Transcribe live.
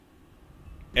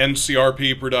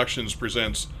NCRP Productions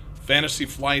presents Fantasy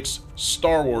Flight's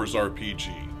Star Wars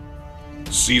RPG,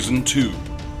 Season 2,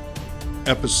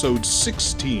 Episode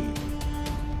 16.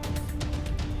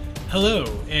 Hello,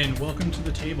 and welcome to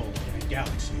the table in a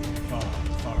galaxy far,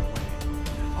 far away.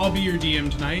 I'll be your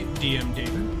DM tonight, DM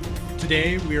David.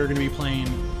 Today, we are going to be playing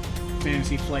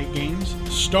Fantasy Flight games,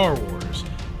 Star Wars.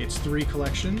 It's 3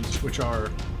 collections, which are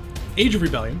Age of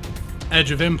Rebellion,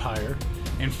 Edge of Empire,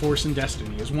 and Force and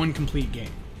Destiny as one complete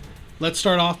game. Let's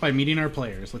start off by meeting our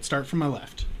players. Let's start from my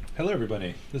left. Hello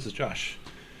everybody, this is Josh.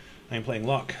 I am playing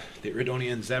Locke, the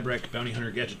Iridonian Zabrak Bounty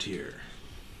Hunter Gadgeteer.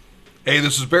 Hey,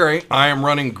 this is Barry. I am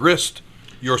running Grist,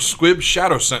 your Squib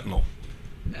Shadow Sentinel.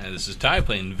 And this is Ty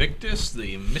playing Victus,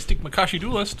 the Mystic Makashi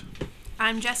Duelist.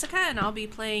 I'm Jessica, and I'll be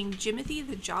playing Jimothy,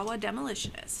 the Jawa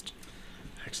Demolitionist.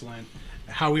 Excellent.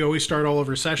 How we always start all of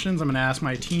our sessions, I'm going to ask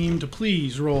my team to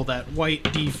please roll that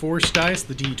white D-Force dice,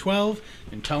 the D12,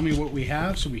 and tell me what we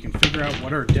have so we can figure out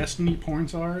what our destiny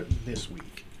points are this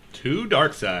week. 2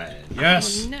 dark side.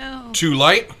 Yes. Oh, no. 2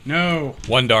 light. No.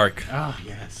 1 dark. Ah,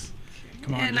 yes.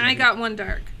 Come on. And Jimmy. I got 1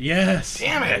 dark. Yes.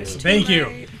 Damn it. Thank you.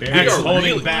 Right. Barry's are holding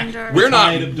really- back Dark. We're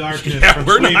not. tide of darkness. Yeah, from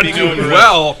we're not sweeping doing over us.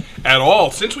 well at all.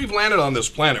 Since we've landed on this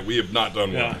planet, we have not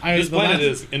done Yeah, well. this the planet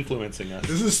last- is influencing us.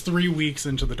 This is 3 weeks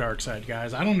into the dark side,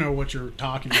 guys. I don't know what you're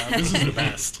talking about. This is the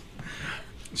best.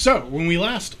 So, when we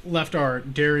last left our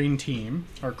daring team,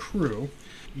 our crew,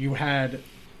 you had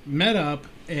met up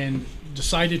and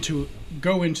decided to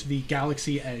go into the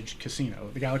Galaxy Edge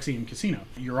Casino, the Galaxy Inn Casino.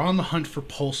 You're on the hunt for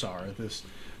Pulsar, this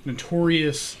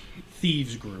notorious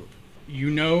thieves group. You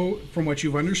know from what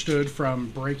you've understood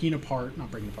from hacking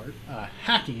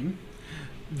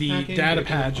the data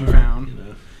pads you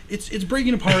found. It's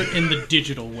breaking apart in the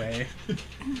digital way.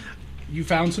 You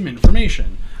found some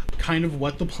information, kind of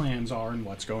what the plans are and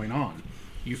what's going on.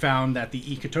 You found that the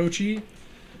Ikitochi,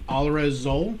 Alvarez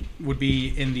Zol, would be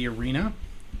in the arena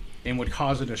and would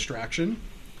cause a distraction.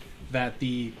 That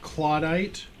the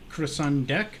Claudite Krisun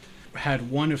Deck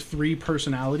had one of 3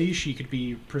 personalities they could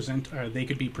be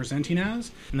presenting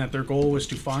as, and that their goal was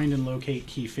to find and locate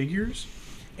key figures,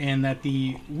 and that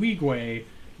the Weegway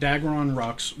Dagron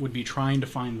Rux would be trying to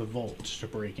find the vault to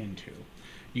break into.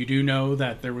 You do know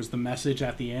that there was the message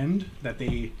at the end that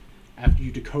after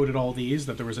you decoded all these,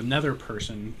 that there was another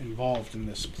person involved in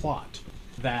this plot,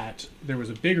 that there was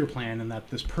a bigger plan, and that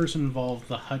this person involved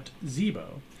the Hutt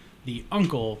Zebo, the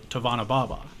uncle to Vana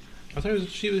Baba. I thought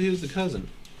he was the cousin.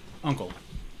 Uncle.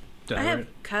 Did I I have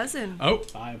write- cousin. Oh,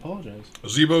 I apologize.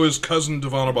 Zebo is cousin to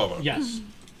Vana Baba. Yes.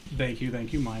 Thank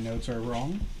you. My notes are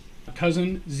wrong.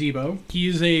 Cousin Zebo. He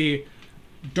is a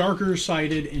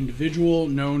darker-sided individual,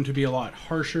 known to be a lot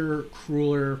harsher,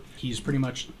 crueler. He's pretty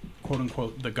much,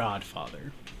 quote-unquote, the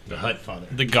Godfather. The Hutt father.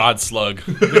 The God Slug.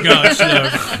 The God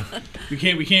Slug. We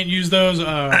can't use those.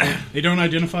 They don't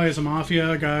identify as a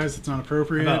mafia, guys. It's not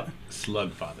appropriate. How about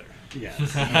Slug father?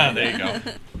 Yes. There you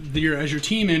go. As your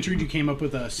team entered, you came up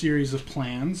with a series of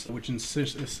plans, which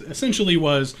essentially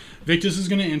was Victus is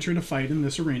going to enter the fight in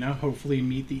this arena, hopefully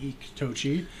meet the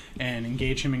Ikitochi, and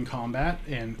engage him in combat,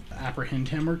 and apprehend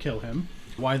him or kill him.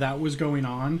 While that was going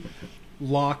on,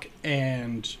 Locke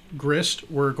and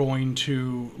Grist were going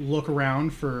to look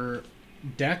around for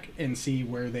Deck and see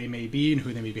where they may be and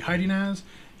who they may be hiding as.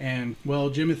 And,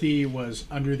 well, Jimothy was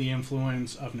under the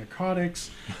influence of narcotics,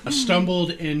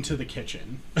 stumbled into the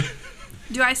kitchen.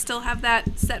 Do I still have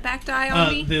that setback die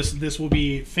on me? This will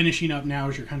be finishing up now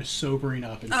as you're kind of sobering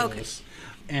up into Okay. this.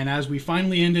 And as we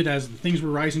finally ended, as things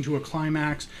were rising to a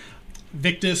climax,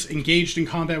 Victus engaged in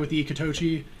combat with the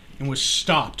Ikitochi and was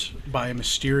stopped by a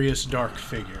mysterious dark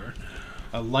figure,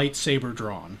 a lightsaber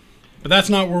drawn. But that's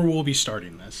not where we'll be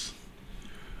starting this.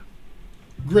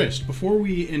 Grist, before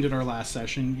we ended our last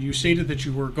session, you stated that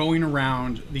you were going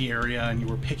around the area and you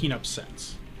were picking up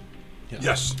scents.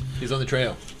 Yes, He's on the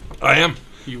trail. I am.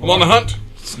 You I'm on the are hunt.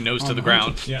 It's nose on to the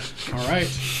hunt. ground. Yeah. All right.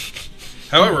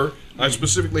 However, I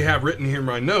specifically have written here in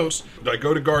my notes that I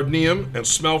go to guard Neum and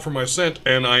smell for my scent,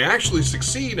 and I actually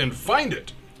succeed and find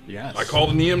it. Yes. I call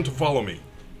to Neum to follow me.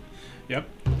 Yep.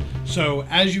 So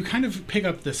as you kind of pick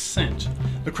up this scent,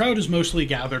 the crowd is mostly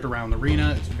gathered around the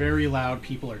arena. It's very loud.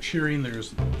 People are cheering.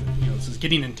 This is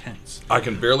getting intense. I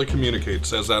can barely communicate,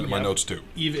 says that in my Yep. notes too.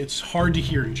 It's hard to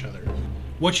hear each other.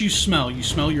 What you smell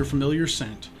your familiar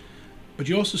scent, but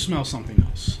you also smell something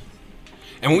else.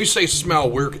 And when we say smell,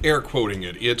 we're air quoting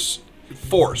it. It's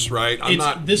force, right? I'm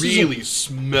not really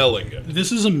smelling it.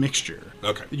 This is a mixture.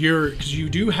 Okay. Because you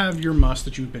do have your must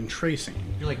that you've been tracing.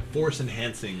 You're like force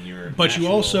enhancing your. But you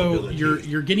natural also ability.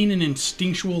 you're getting an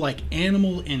instinctual, like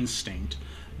animal instinct,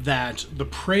 that the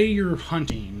prey you're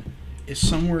hunting is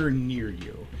somewhere near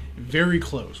you. very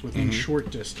close, within short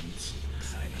distance.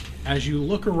 As you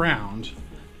look around,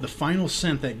 the final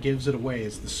scent that gives it away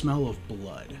is the smell of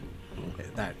blood.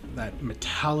 That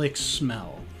metallic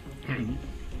smell. And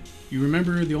you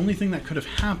remember the only thing that could have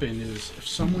happened is if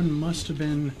someone must have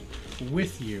been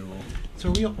with you.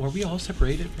 So are we all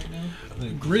separated right now?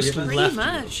 Grist Pretty left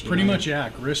much. you. Pretty much, yeah.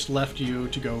 Grist left you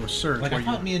to go search. Like, I while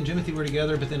thought me and Jimothy were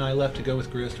together, but then I left to go with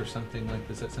Grist or something. Like,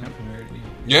 does that sound familiar to you?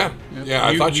 Yeah,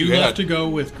 I thought you left had. to go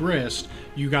with Grist.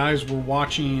 You guys were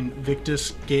watching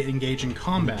Victus engage in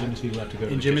combat. Jimothy left to go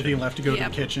to and the Jimothy kitchen. left to go to Yep.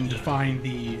 the kitchen to find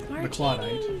the Martini.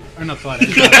 Claudite. Or not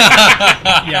Claudite.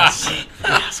 yes.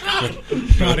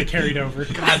 Got it carried over.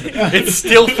 It's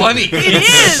still funny. It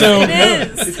is. so it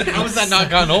is. How has that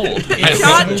not gotten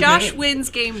old? Josh wins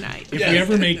game night. If we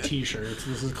ever make T-shirts,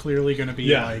 this is clearly going to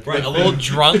be like right. A little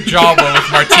drunk Jawa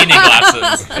with martini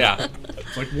glasses. Yeah.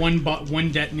 like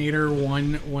one detonator,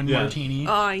 one Yeah. martini.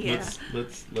 Oh yeah.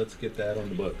 Let's get that on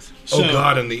the books. So- Oh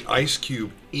God! And the ice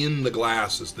cube in the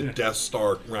glass is the Death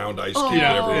Star round ice cube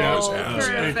that everyone always has.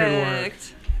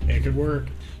 Perfect. It could work.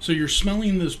 So you're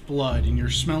smelling this blood, and you're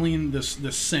smelling this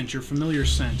scent, your familiar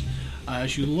scent.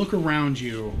 As you look around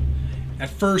you, at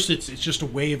first it's just a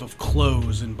wave of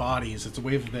clothes and bodies. It's a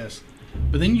wave of this,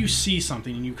 but then you see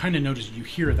something, and you kind of notice. You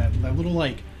hear that little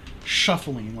like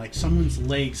shuffling, like someone's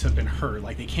legs have been hurt,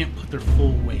 like they can't put their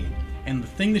full weight. And the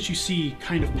thing that you see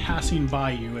kind of passing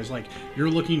by you is like you're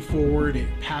looking forward. It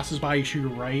passes by you to your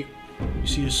right. You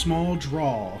see a small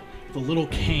draw, the little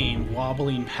cane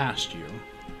wobbling past you.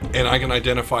 And I can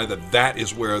identify that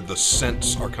is where the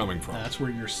scents are coming from. That's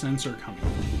where your scents are coming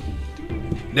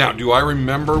from. Now, do I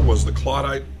remember, was the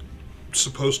Claudite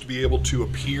supposed to be able to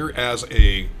appear as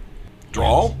a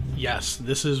draw? Yes,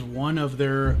 this is one of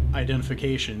their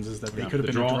identifications, is that they could have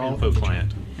the been a draw draw. info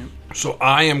client. So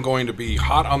I am going to be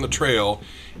hot on the trail,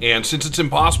 and since it's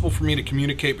impossible for me to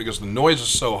communicate because the noise is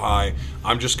so high,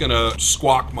 I'm just going to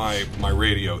squawk my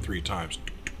radio 3 times.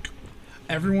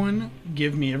 Everyone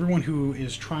who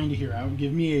is trying to hear out,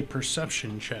 give me a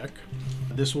perception check.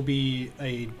 This will be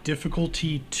a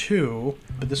difficulty 2,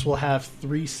 but this will have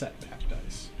 3 setback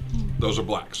dice. Those are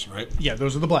blacks, right? Yeah,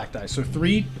 those are the black dice. So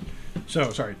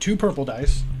 2 purple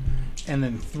dice, and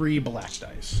then 3 black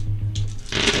dice.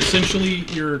 Essentially,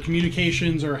 your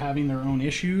communications are having their own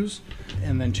issues,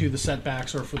 and then 2 the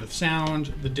setbacks are for the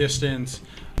sound, the distance.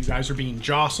 You guys are being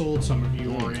jostled. Some of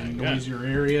you are in noisier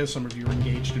areas. Some of you are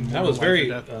engaged in more That was life or very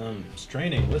death.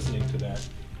 straining listening to that.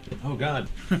 Oh God.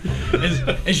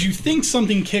 As you think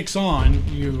something kicks on,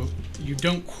 you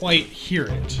don't quite hear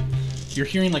it. You're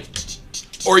hearing like.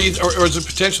 Or is it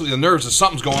potentially the nerves that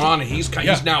something's going on, and he's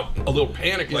Yeah. now a little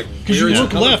panicked, like, 'Cause you where is it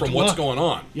look coming left, from? What's look. going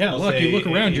on? Yeah, look, you look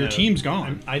around, your team's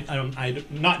gone. I'm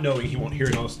not knowing he won't hear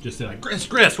it. I'll just say like,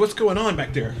 Grist, what's going on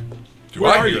back there? Do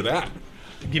Where I are hear you? that?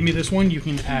 Give me this one. You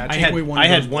can add. I Take had away one. I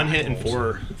of had those 1 black hit and rolls.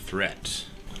 4 threat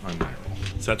on my roll.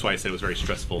 So that's why I said it was very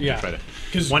stressful Yeah. to try to.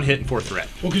 'Cause- 1 hit and 4 threat.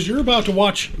 Well, because you're about to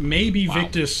watch maybe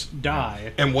Victus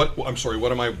die. And what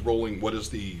am I rolling? What is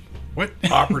the What?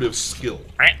 operative skill?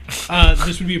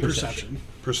 This would be a perception.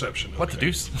 Perception. What the okay.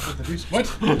 deuce? What?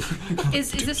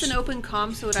 Is this an open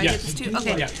comm? So would I Yeah. get this too?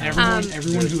 Okay. Yeah, everyone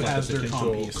who has their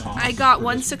potential comm piece. comm. I got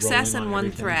 1 success and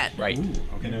 1 threat. Right. Okay,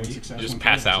 You know, success, just one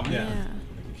pass threat, out. that's fine. Yeah.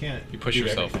 You can't. You push do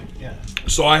yourself. everything. Yeah.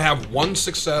 So I have 1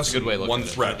 success, That's a good way of looking 1 at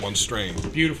it. threat, 1 strain.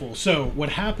 Beautiful. So what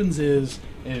happens is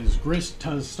Grist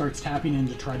starts tapping in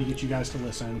to try to get you guys to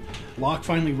listen. Locke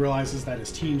finally realizes that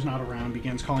his team's not around,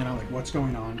 begins calling out like, what's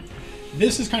going on?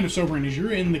 This is kind of sobering. As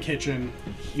you're in the kitchen,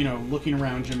 looking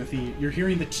around, Jimothy, you're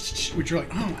hearing the which you're like,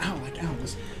 oh, ow, like, ow,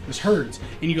 this hurts.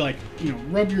 And you like,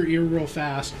 rub your ear real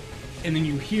fast, and then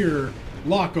you hear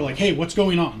Locke go like, hey, what's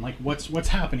going on? Like, what's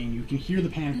happening? You can hear the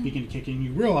panic begin to kick in.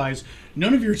 You realize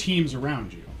none of your team's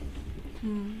around you.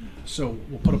 So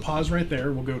we'll put a pause right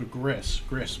there. We'll go to Grist.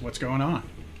 Grist, what's going on?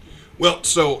 Well,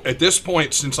 so at this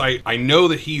point, since I know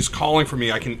that he's calling for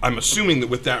me, I'm assuming that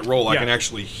with that roll, I Yeah. can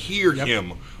actually hear Yep.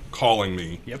 him calling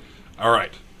me. Yep. All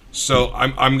right. So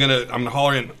I'm gonna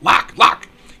holler in, Locke.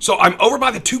 So I'm over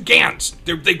by the 2 Gans.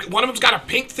 One of them's got a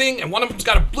pink thing and one of them's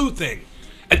got a blue thing,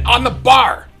 and on the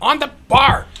bar. Oh,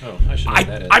 I should know what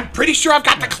that is. I'm pretty sure I've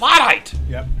got the Claudite.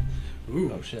 Yep.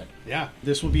 Ooh. Oh shit. Yeah.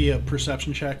 This will be a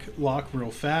perception check, Locke,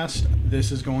 real fast.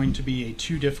 This is going to be a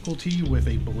 2 difficulty with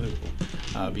a blue,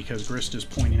 because Grist is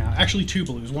pointing out. Actually, 2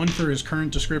 blues. 1 for his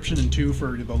current description and 2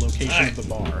 for the location of the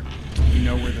bar. You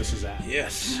know where this is at.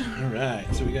 Yes. All right.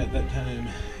 So we got that time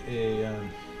a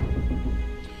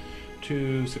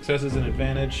 2 successes and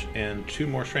advantage and 2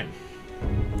 more strain.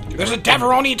 There's a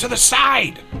Deveroni to the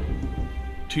side.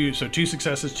 Two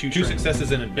successes, two Two strength.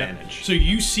 successes and advantage. So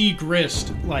you see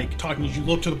Grist like talking as you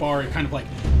look to the bar. It kind of like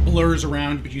blurs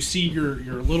around, but you see your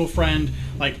little friend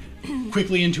like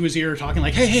quickly into his ear talking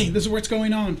like, "Hey, this is what's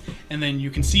going on." And then you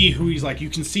can see who he's like. You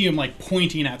can see him like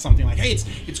pointing at something like, "Hey,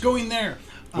 it's going there."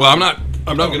 Well, I'm not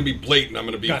going to be blatant. I'm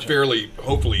going to be Gotcha. fairly,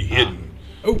 hopefully, hidden.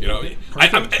 Oh, You know,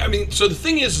 perfect. I mean, so the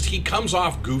thing is, he comes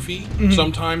off goofy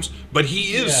sometimes, but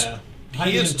he is. Yeah. He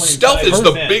Hiding is in plain stealth sight is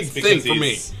the makes big sense thing for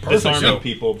me. because he's disarming So-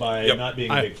 people by Yep. not being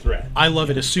a big threat. I love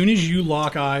it. As soon as you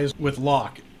lock eyes with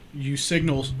Locke, you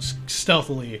signal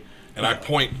stealthily, And I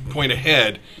point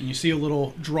ahead. and you see a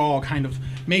little draw kind of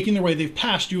making their way. They've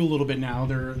passed you a little bit now.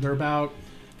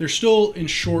 They're still in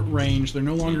short range. They're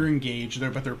no longer engaged.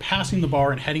 But they're passing the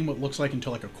bar and heading what looks like into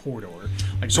like a corridor.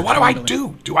 Like So they're what do I trying to, like-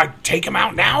 do? Do I take him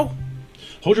out now?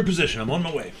 Hold your position. I'm on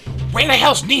my way. Where the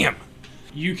hell's Neum?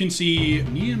 You can see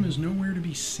Neum is nowhere to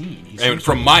be seen. And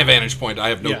from my vantage point, I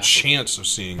have no Yeah. chance of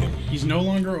seeing him. He's no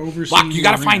longer overseeing. Locke, you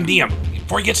got to the find arena. Neum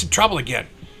before he gets in trouble again.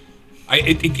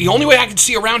 The only way I can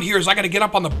see around here is I got to get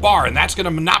up on the bar, and that's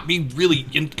going to not be really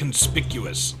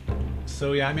inconspicuous.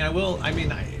 So yeah, I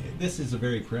mean, this is a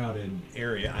very crowded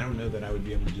area. I don't know that I would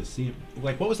be able to just see him.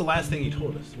 Like, what was the last thing you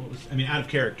told us? Out of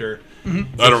character. I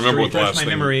don't remember what the Refresh last my thing.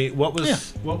 memory. What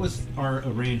was our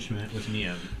arrangement with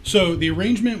Neum? So the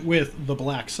arrangement with the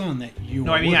Black Sun that you.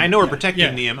 No, were I mean with- I know we're yeah,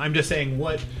 protecting yeah. Neum. I'm just saying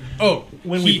what Oh,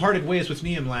 when we parted ways with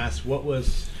Neum last. What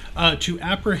was? to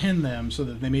apprehend them so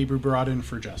that they may be brought in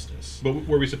for justice. But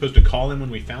were we supposed to call him when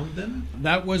we found them?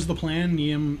 That was the plan.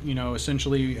 Neum,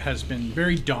 essentially has been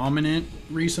very dominant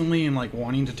recently in like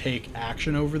wanting to take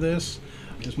action over this.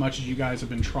 As much as you guys have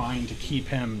been trying to keep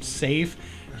him safe,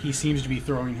 he seems to be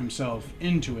throwing himself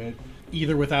into it,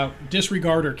 either without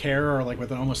disregard or care, or like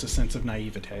with almost a sense of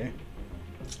naivete.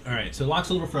 All right. So Locke's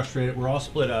a little frustrated. We're all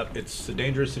split up. It's a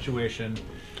dangerous situation.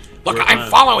 Look, We're,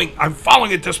 I'm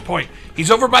following at this point. He's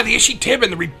over by the Ishi Tib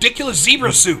in the ridiculous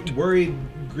zebra suit. Worried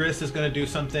Grist is going to do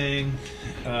something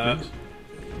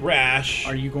rash.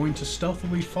 Are you going to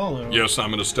stealthily follow? Yes, I'm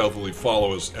going to stealthily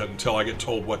follow us until I get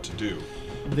told what to do.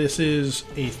 This is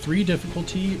a 3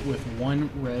 difficulty with 1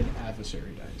 red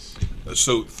adversary dice.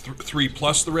 So 3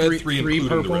 plus the red, 3 three including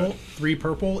purple, the red. 3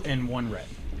 purple, and 1 red.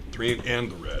 3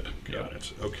 and the red. Got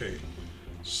it. Okay.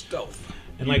 Stealth.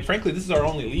 And like, frankly, this is our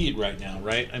only lead right now,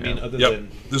 right? I mean, other Yep.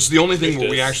 than This is the only thing where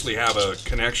we Victus. actually have a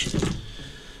connection.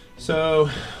 so,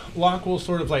 Locke will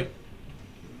sort of like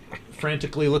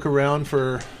frantically look around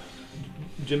for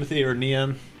Jimothy or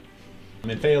Neum,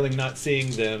 and failing not seeing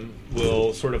them,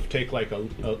 will sort of take like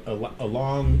a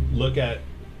long look at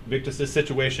Victus's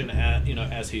situation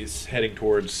as he's heading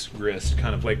towards Grist,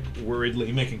 kind of like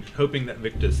worriedly hoping that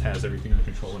Victus has everything under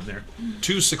control in there.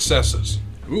 2 successes.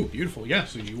 Ooh, beautiful. Yeah,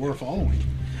 so you were following.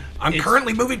 I'm It's-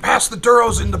 currently moving past the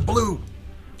Duros in the blue.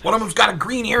 One of them's got a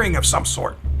green earring of some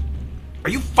sort. Are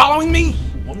you following me?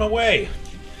 On my way.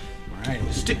 All right.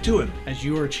 Stick to him. As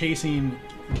you are chasing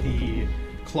the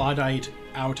Claudite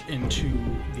out into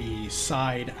the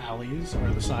side alleys or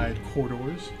the side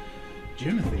corridors,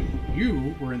 Jimothy,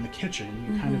 you were in the kitchen.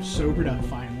 You kind of sobered up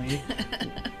finally.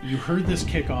 You heard this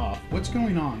kick off. What's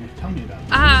going on? Tell me about it.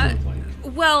 What does it look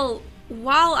like? Well,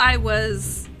 while I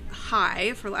was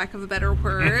high, for lack of a better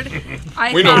word,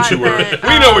 I We know what thought you were. that,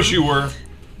 We know what you were.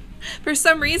 for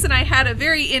some reason, I had a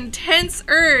very intense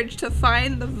urge to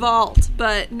find the vault.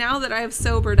 But now that I've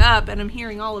sobered up and I'm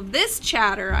hearing all of this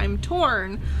chatter, I'm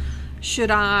torn.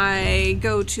 Should I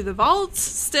go to the vault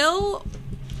still?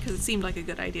 Because it seemed like a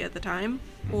good idea at the time.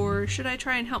 Or should I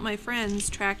try and help my friends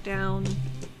track down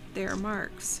their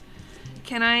marks?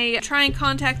 Can I try and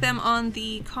contact them on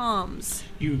the comms?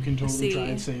 You can totally See.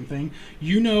 try the same thing.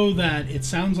 You know that it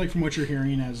sounds like from what you're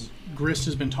hearing as Grist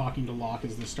has been talking to Locke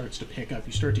as this starts to pick up,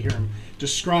 you start to hear him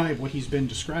describe what he's been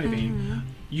describing.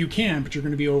 You can, but you're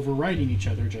going to be overriding each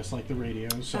other just like the radio.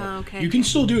 So Okay. you can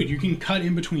still do it. You can cut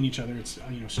in between each other. It's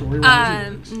story-wise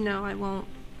it works. No, I won't.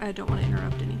 I don't want to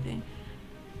interrupt anything.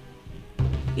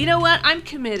 You know what? I'm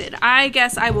committed. I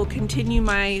guess I will continue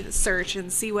my search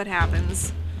and see what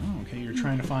happens. Oh, okay. You're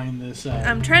trying to find this.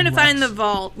 I'm trying to find the Rex.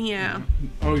 vault, yeah.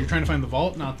 Oh, you're trying to find the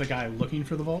vault, not the guy looking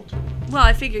for the vault. Well,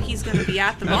 I figure he's going to be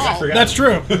at the vault. That's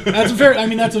true. That's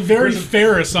a very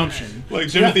fair assumption.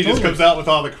 Like Yeah, Jimothy just totally. comes out with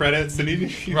all the credits, and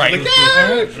he's Right. like,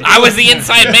 I was the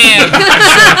inside man.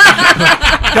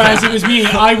 Guys, it was me.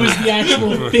 I was the actual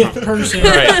 5th person.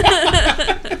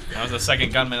 Right. I was the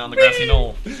second gunman on the grassy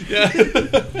knoll.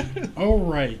 All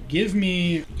right, give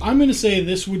me. I'm going to say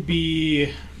this would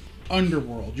be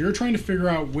Underworld. You're trying to figure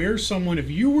out where someone, if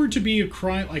you were to be a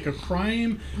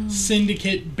crime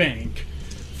syndicate bank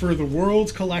for the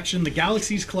world's collection, the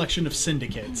galaxy's collection of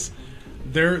syndicates,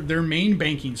 their main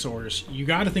banking source. You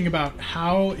got to think about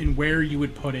how and where you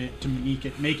would put it to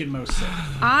make it most safe.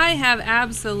 I have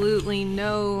absolutely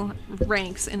no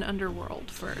ranks in Underworld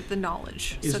for the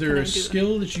knowledge. Is there a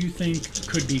skill that you think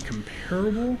could be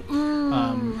comparable?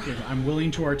 If I'm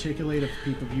willing to articulate, if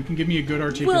you can give me a good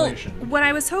articulation. Well, what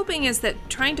I was hoping is that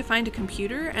trying to find a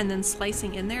computer and then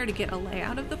slicing in there to get a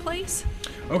layout of the place.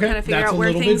 Okay, kind of figure that's out a where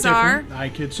little things bit different.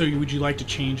 are. So would you like to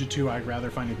change it to I'd rather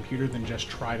find a computer than just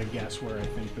try to guess where I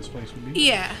think this place would be?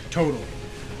 Yeah. Totally.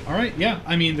 All right, yeah.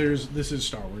 I mean, this is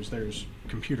Star Wars. There's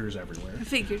computers everywhere. I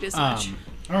figured as much.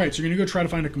 All right, so you're going to go try to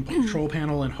find a control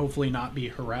panel and hopefully not be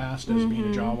harassed as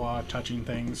being a Jawa, touching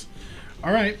things.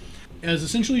 All right. As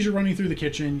essentially as you're running through the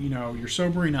kitchen, you're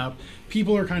sobering up.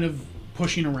 People are kind of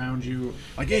pushing around you.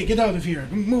 Like, hey, get out of here.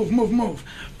 Move.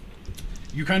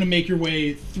 You kind of make your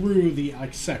way through the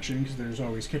section,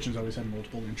 because kitchens always have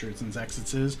multiple entrances and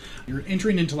exits. You're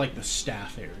entering into the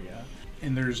staff area.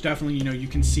 And there's definitely, you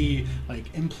can see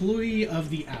employee of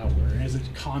the hour as it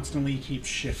constantly keeps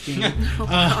shifting. Oh,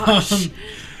 gosh.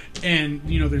 And,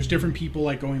 there's different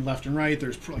people going left and right.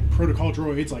 There's protocol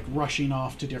droids rushing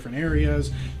off to different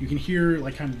areas. You can hear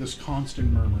kind of this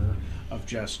constant murmur of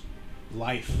just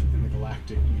life in the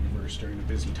galactic universe during a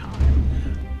busy time.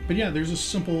 But yeah, there's a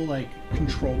simple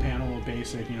control panel of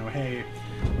basic, hey,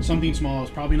 something small is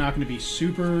probably not going to be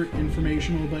super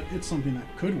informational, but it's something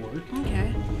that could work.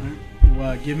 Okay. All right.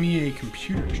 Give me a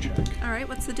computers check. All right,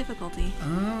 what's the difficulty?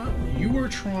 You were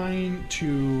trying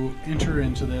to enter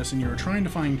into this, and you were trying to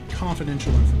find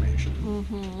confidential information.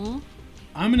 Mm-hmm.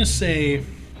 I'm going to say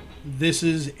this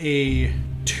is a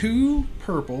 2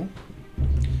 purple,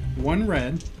 1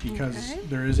 red, because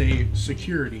there is a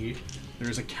security.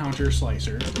 There's a counter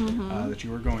slicer that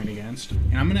you are going against.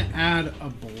 And I'm going to add a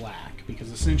black,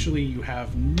 because essentially you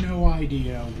have no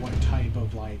idea what type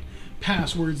of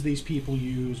passwords these people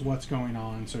use, what's going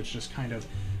on, so it's just kind of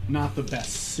not the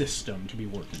best system to be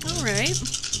working with. All right.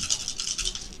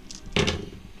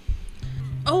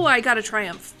 Oh, I got a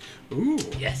triumph. Ooh.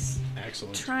 Yes.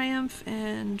 Excellent. Triumph,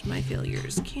 and my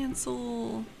failures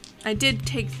cancel. I did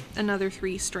take another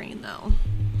 3 strain, though.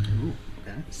 Ooh,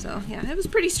 okay. So, yeah, it was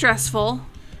pretty stressful.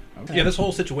 Okay. Yeah, this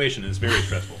whole situation is very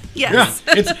stressful. Yes.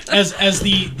 Yeah, it's as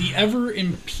the ever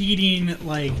impeding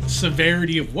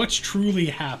severity of what's truly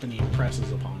happening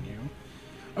presses upon you.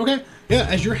 Okay, yeah,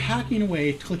 as you're hacking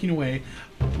away, clicking away,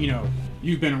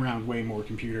 you've been around way more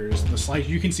computers.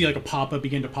 You can see a pop-up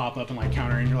begin to pop up and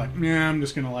counter, and you're like, nah, I'm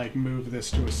just gonna move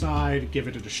this to a side, give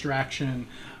it a distraction.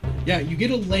 Yeah, you get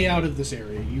a layout of this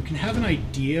area. You can have an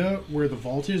idea where the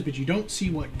vault is, but you don't see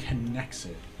what connects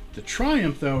it. The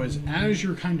triumph, though, is as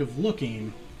you're kind of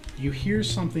looking, you hear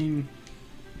something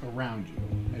around you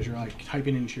as you're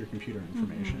typing into your computer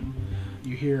information.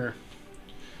 You hear,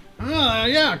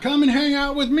 yeah, come and hang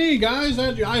out with me, guys.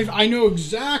 I know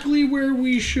exactly where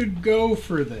we should go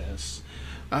for this.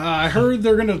 I heard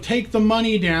they're going to take the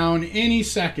money down any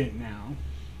second now.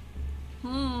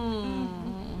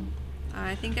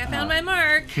 I think I found my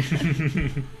mark.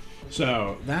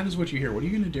 So that is what you hear. What are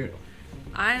you going to do?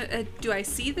 Do I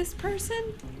see this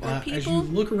person or people? As you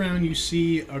look around, you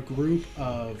see a group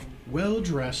of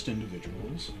well-dressed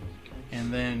individuals,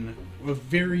 and then of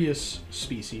various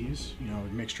species.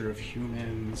 A mixture of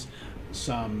humans,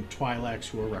 some Twi'leks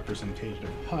who are representative of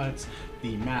Hutts,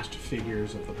 the masked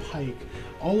figures of the Pike.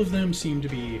 All of them seem to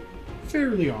be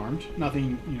fairly armed.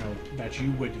 Nothing, that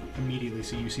you would immediately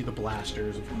see. You see the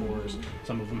blasters, of course.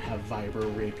 Some of them have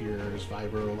vibro rapiers,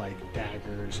 vibro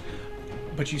daggers.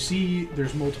 But you see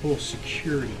there's multiple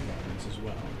security guards as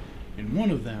well. And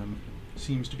one of them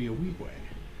seems to be a Weegway,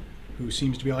 who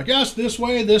seems to be yes, this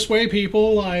way,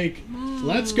 people,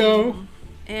 let's go.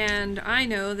 And I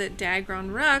know that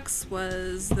Dagron Rux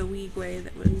was the Weegway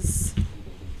that was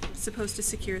supposed to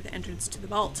secure the entrance to the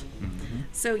vault. Mm-hmm.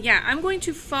 So yeah, I'm going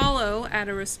to follow at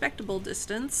a respectable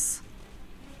distance,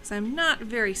 because I'm not a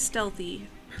very stealthy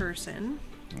person.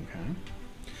 Okay.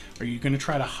 Are you going to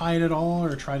try to hide at all,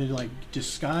 or try to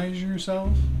disguise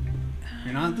yourself?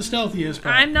 You're not the stealthiest. But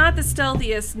I'm not the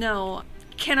stealthiest, no.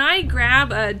 Can I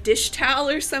grab a dish towel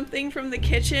or something from the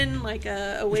kitchen, like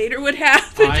a waiter would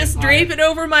have, and just drape it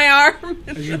over my arm?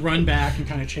 As you run back and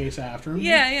kind of chase after him?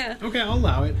 Yeah. Okay, I'll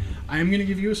allow it. I am going to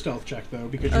give you a stealth check, though,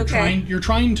 because you're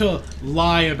trying to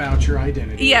lie about your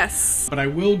identity. Yes. But I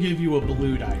will give you a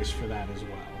blue dice for that as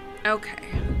well. Okay.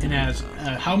 And as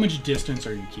how much distance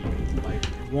are you keeping?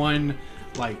 One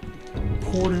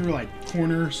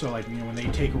corner, so when they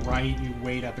take a right, you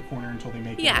wait at the corner until they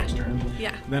make the next turn.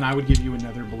 Yeah. Then I would give you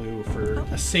another blue for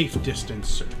a safe distance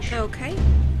search. Okay.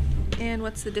 And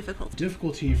what's the difficulty?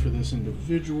 Difficulty for this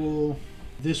individual,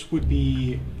 this would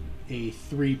be a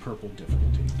 3 purple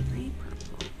difficulty. 3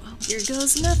 purple. Well, here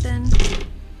goes nothing.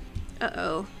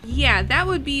 Uh-oh. Yeah, that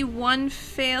would be 1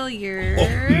 failure.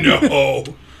 Oh,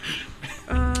 no.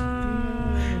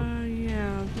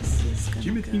 Yeah, this is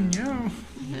gonna Jimothy, no.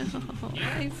 No,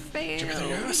 I failed.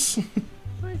 Yes.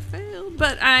 I failed.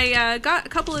 But I got a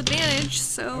couple advantage,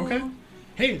 so... Okay.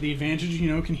 Hey, the advantage,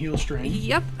 can heal strain.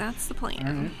 Yep, that's the plan.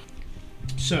 All right.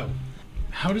 So,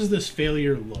 how does this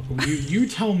failure look? You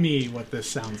tell me what this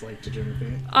sounds like to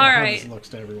Jimothy. All How right. this looks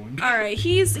to everyone. All right,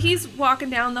 he's walking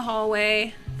down the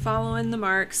hallway, following the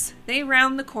marks. They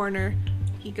round the corner.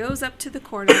 He goes up to the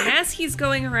corner, and as he's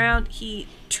going around, he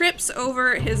trips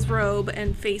over his robe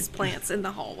and face plants in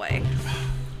the hallway.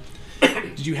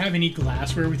 Did you have any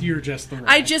glassware with you or just the rag?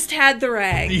 I just had the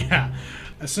rag. Yeah.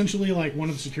 Essentially, like, one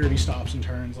of the security stops and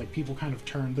turns. Like, people kind of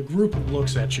turn. The group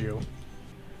looks at you.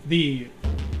 The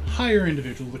higher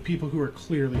individual, the people who are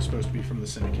clearly supposed to be from the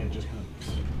syndicate, just kind of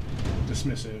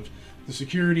dismissive. The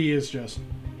security is just,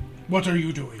 what are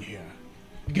you doing here?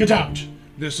 Get out!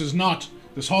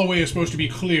 This hallway is supposed to be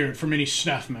cleared from any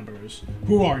staff members.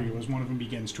 Who are you? As one of them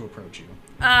begins to approach you.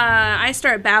 I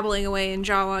start babbling away in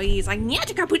Jawa. He's like,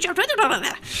 getting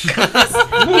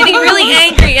really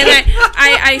angry, and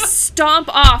I stomp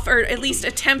off, or at least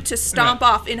attempt to stomp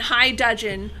off in high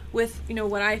dudgeon with,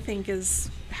 what I think is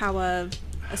how a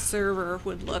server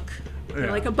would look,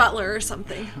 like a butler or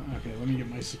something. Okay, let me get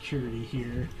my security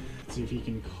here. See if he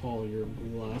can call your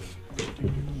bluff.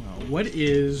 Well, what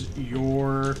is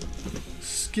your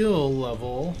skill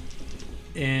level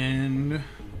in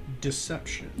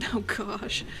deception? Oh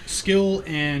gosh. Skill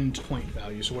and point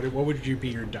value. So what would you be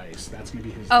your dice? That's gonna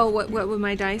be his. Oh, what would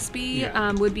my dice be?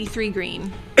 Yeah. Would be 3 green.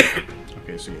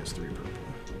 Okay, so he has 3 purple.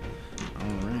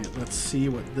 All right, let's see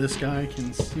what this guy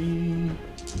can see.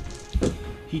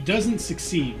 He doesn't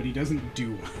succeed, but he doesn't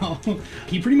do well.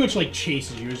 He pretty much like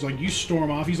chases you. It's like you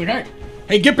storm off. He's like,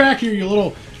 hey, get back here, you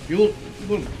little.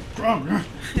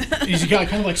 He's got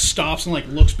kind of like stops and like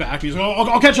looks back. He's like,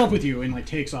 I'll catch up with you, and like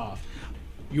takes off.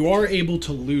 You are able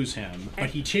to lose him,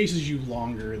 but he chases you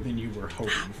longer than you were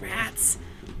hoping for. Rats.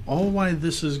 All while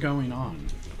this is going on,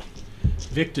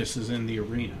 Victus is in the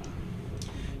arena.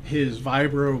 His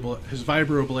vibro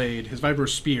blade, his vibro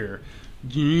spear,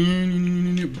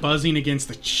 buzzing against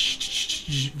the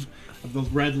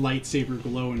red lightsaber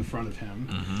glow in front of him.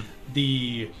 Mm-hmm.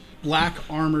 The black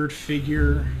armored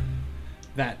figure,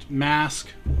 that mask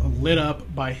lit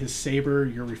up by his saber,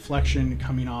 your reflection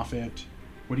coming off it.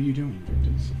 What are you doing,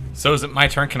 Victus? So is it my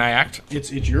turn? Can I act?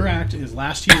 It's your act. Is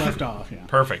last he left off. Yeah.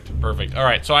 Perfect. All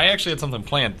right. So I actually had something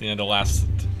planned at the end of last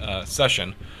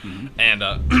session, and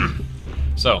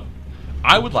so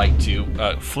I would like to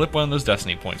flip one of those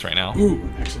destiny points right now. Ooh,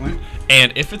 excellent.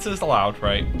 And if it's allowed,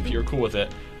 right? If you're cool with it,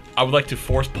 I would like to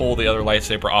force pull the other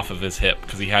lightsaber off of his hip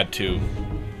because he had to.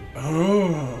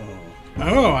 Oh,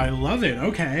 I love it.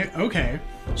 Okay.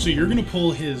 So you're gonna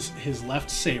pull his left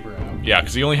saber out. Yeah,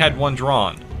 because he only had one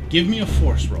drawn. Give me a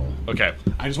force roll. Okay.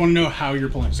 I just want to know how you're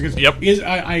pulling. Yep.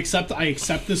 I accept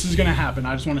this is gonna happen.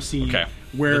 I just want to see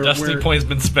where the destiny point has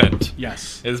been spent.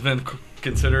 Yes. It has been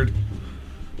considered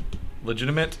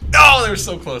legitimate. Oh, they're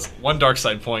so close. One dark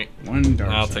side point. One dark.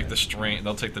 I'll side. take the strain.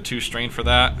 They'll take the 2 strain for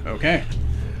that. Okay.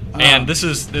 And this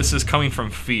is coming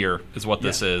from fear, is what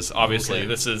this is. Obviously,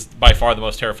 this is by far the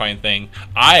most terrifying thing.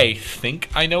 I think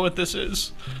I know what this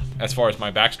is, as far as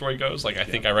my backstory goes. Like, I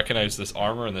think I recognize this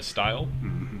armor and this style,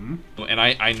 and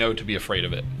I know to be afraid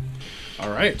of it. All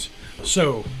right.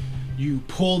 So you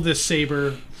pull this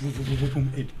saber.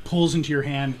 It pulls into your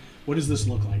hand. What does this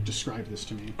look like? Describe this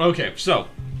to me. Okay, so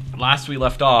last we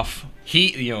left off,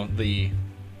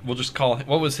 we'll just call him,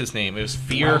 what was his name? It was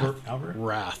Fear. Albert?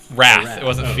 Wrath. It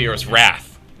wasn't Fear, it was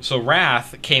Wrath. So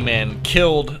Wrath came in,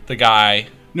 killed the guy.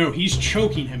 No, he's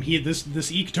choking him. This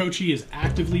Ikitochi is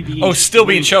actively being. Oh, still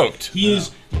being choked. He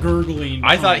is gurgling.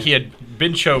 I thought he had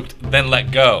been choked, then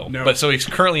let go. No. But so he's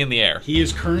currently in the air. He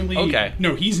is currently. Okay.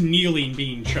 No, he's kneeling,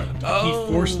 being choked. Oh.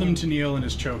 He forced them to kneel and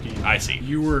is choking. I see.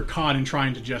 You were caught in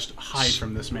trying to just hide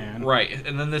from this man. Right,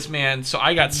 and then this man, so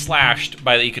I got slashed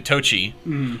by the Ikitochi,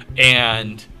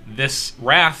 and this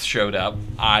Wrath showed up.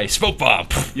 I smoke bomb.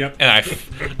 Yep.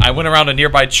 And I went around a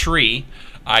nearby tree.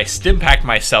 I stimpacked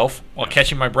myself while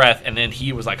catching my breath, and then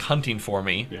he was like hunting for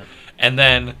me. Yep. And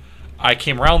then I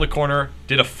came around the corner,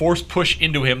 did a force push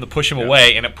into him to push him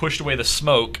away, and it pushed away the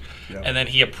smoke. Yep. And then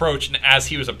he approached, and as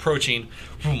he was approaching,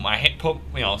 boom, I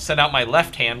sent out my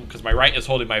left hand because my right is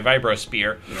holding my vibro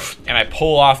spear, and I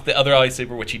pull off the other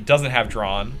lightsaber, which he doesn't have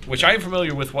drawn. Which I am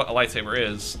familiar with what a lightsaber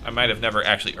is. I might have never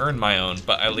actually earned my own,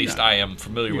 but at least I am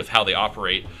familiar with how they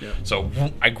operate. Yep. So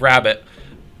I grab it.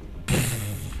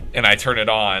 and I turn it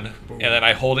on, and then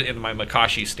I hold it in my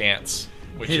Makashi stance,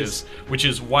 which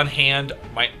is one hand,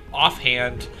 my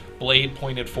offhand blade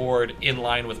pointed forward in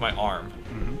line with my arm.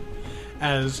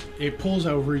 As it pulls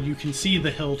over, you can see the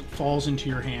hilt falls into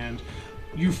your hand.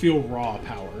 You feel raw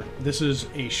power. This is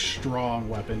a strong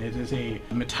weapon. It is a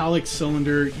metallic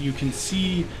cylinder. You can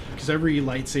see, because every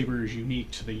lightsaber is unique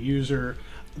to the user,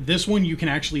 this one you can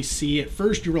actually see. At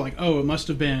first you were like, oh, it must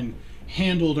have been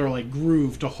handled or like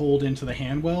grooved to hold into the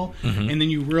hand well, and then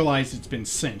you realize it's been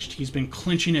cinched. He's been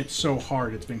clenching it so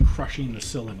hard it's been crushing the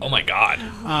cylinder. Oh my god,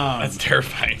 that's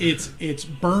terrifying. It's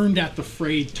burned at the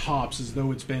frayed tops as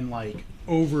though it's been like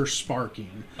over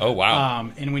sparking. Oh wow.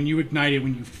 And when you ignite it,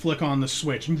 when you flick on the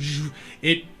switch,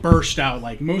 it burst out.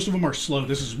 Like most of them are slow.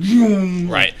 This is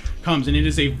right. Comes, and it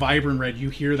is a vibrant red. You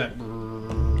hear that.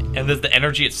 And does the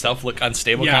energy itself look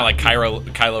unstable, Yeah. kind of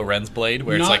like Kylo Ren's blade,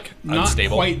 where it's like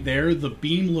unstable? Not quite there. The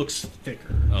beam looks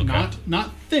thicker. Okay.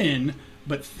 Not thin,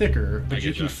 but thicker. But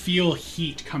you getcha. can feel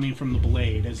heat coming from the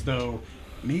blade, as though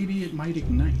maybe it might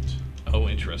ignite. Oh,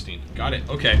 interesting. Got it.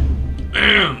 Okay.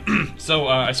 So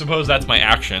I suppose that's my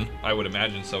action. I would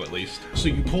imagine so, at least. So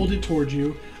you pulled it towards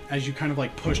you as you kind of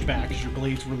like pushed back, as your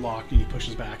blades were locked, and he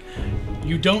pushes back.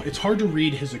 You don't. It's hard to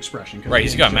read his expression. 'Cause Right,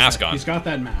 he's again, got a mask on. He's got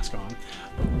that mask on,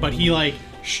 but he like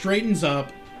straightens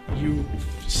up. You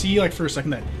see like for a second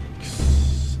that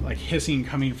like hissing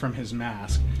coming from his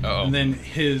mask, Uh-oh. and then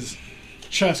his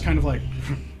chest kind of like.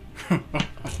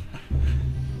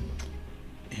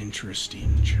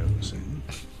 Interesting, Chosen.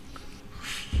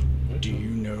 Do you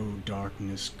know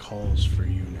darkness calls for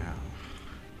you now?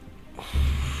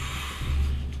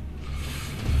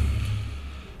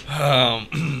 All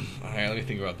right, let me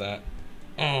think about that.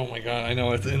 Oh my god, I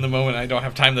know it's in the moment. I don't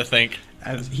have time to think.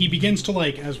 As he begins to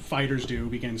like, as fighters do,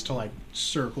 begins to like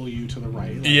circle you to the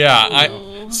right. Like, Yeah,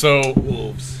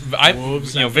 wolves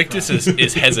Victus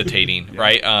is hesitating,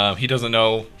 right? He doesn't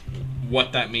know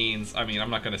what that means. I mean, I'm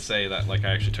not going to say that like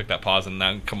I actually took that pause and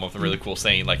then come up with a really cool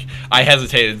saying. Like I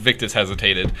hesitated, Victus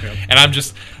hesitated, and I'm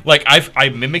just like I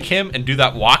mimic him and do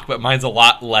that walk, but mine's a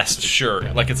lot less sure.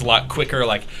 Like it's a lot quicker.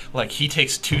 Like he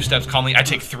takes 2 steps calmly, I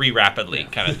take 3 rapidly,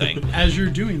 kind of thing. As you're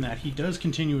doing that, he does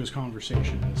continue his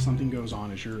conversation as something goes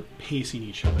on as you're pacing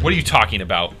each other. What are you talking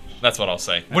about? That's what I'll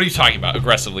say. What are you talking about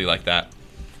aggressively like that?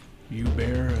 You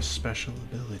bear a special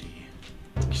ability.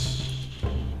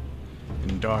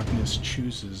 And darkness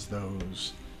chooses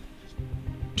those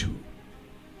to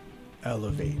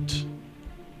elevate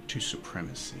to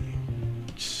supremacy.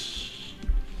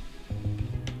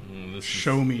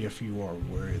 Show me if you are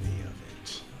worthy of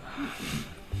it.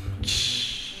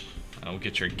 I don't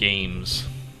get your games.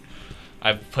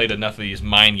 I've played enough of these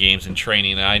mind games in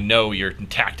training, and I know your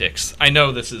tactics. I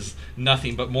know this is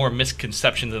nothing but more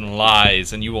misconceptions and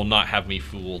lies, and you will not have me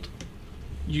fooled.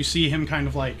 You see him kind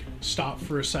of like stop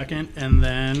for a second, and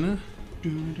then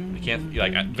I can't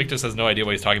like Victus has no idea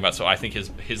what he's talking about, so I think his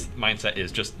mindset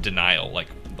is just denial. Like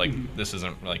this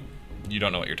isn't like you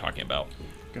don't know what you're talking about.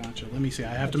 Gotcha. Let me see.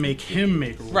 I have to make him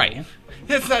make a roll. Right.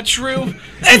 That's not true.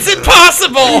 It's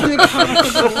impossible.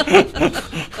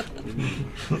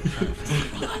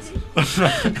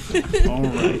 All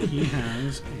right. He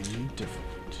has a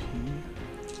difficulty.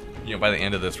 You know, by the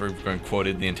end of this, we're going to quote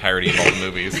the entirety of all the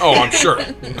movies. Oh, I'm sure.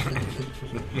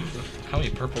 How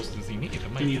many purples does he need?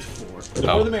 He needs 4. The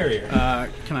more the merrier.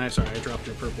 Can I? Sorry, I dropped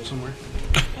your purple somewhere.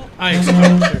 I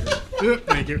accept.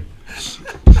 Thank you.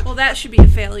 Well, that should be a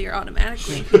failure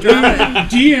automatically.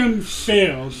 DM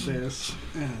failed this.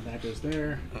 That goes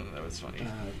there. Oh, that was funny.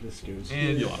 This goes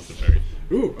And you here. lost the fairy.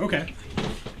 Ooh, okay.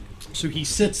 So he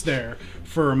sits there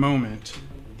for a moment.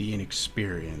 The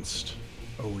inexperienced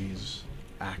always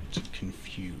act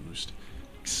confused.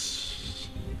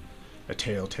 A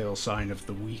telltale sign of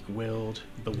the weak-willed,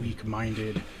 the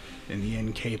weak-minded, and the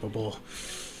incapable.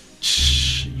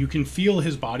 You can feel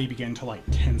his body begin to like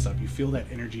tense up. You feel that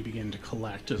energy begin to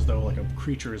collect as though like a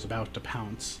creature is about to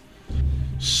pounce.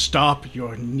 Stop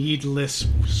your needless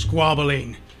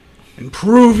squabbling and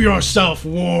prove yourself,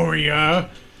 warrior.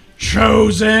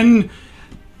 Chosen.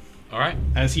 All right.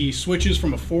 As he switches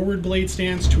from a forward blade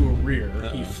stance to a rear,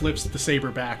 he flips the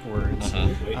saber backwards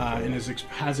and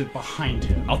has it behind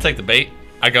him. I'll take the bait.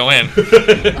 I go in. All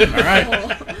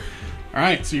right. All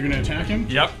right, so you're going to attack him?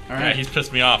 Yep. All right. Yeah, he's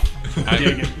pissed me off.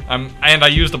 Dig it. And I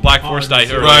used the Black Force die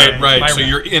earlier. Right. So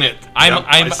you're in it. I'm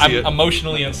I see it.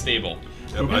 emotionally unstable.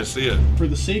 Yep, I see it. For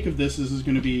the sake of this is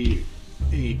going to be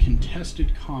a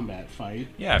contested combat fight.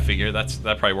 Yeah, I figure that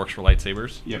probably works for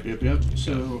lightsabers. Yep.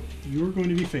 So you're going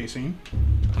to be facing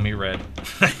Let me red.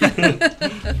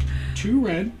 2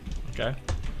 red, Okay.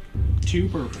 2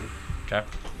 purple. Okay.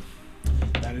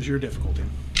 That is your difficulty.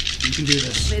 You can do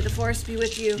this. May the force be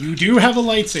with you. You do have a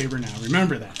lightsaber now.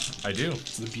 Remember that. I do.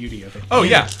 It's the beauty of it. Oh,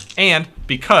 yeah. And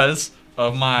because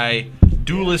of my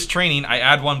duelist training, I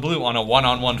add 1 blue on a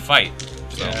one-on-one fight.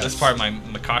 So Yes. this is part of my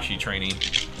Makashi training.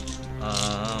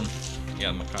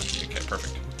 Yeah, Makashi. Okay,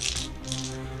 perfect.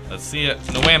 Let's see it.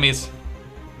 No whammies.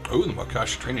 Oh, the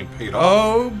Makashi training paid off.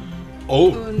 Oh. Oh,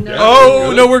 no. yeah, Oh,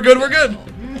 good. no, we're good. We're good.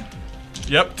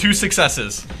 Yep, 2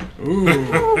 successes. Ooh.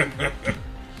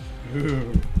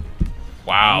 Ooh.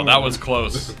 Wow, that was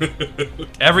close.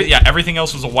 Everything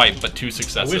else was a wipe, but 2 I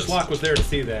successes. wish Locke was there to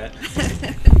see that.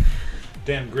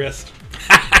 Damn grist.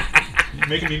 You're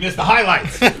making me miss the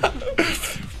highlights.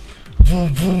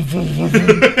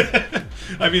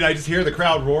 I mean, I just hear the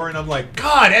crowd roar, and I'm like,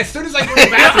 God, as soon as I go to the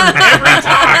bathroom,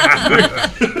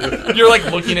 every time. You're like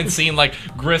looking and seeing like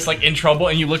Grist like in trouble,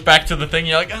 and you look back to the thing,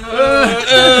 you're like,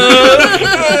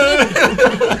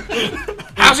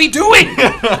 how's he doing?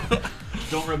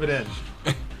 Don't rub it in.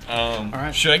 All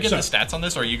right. Should I get So- the stats on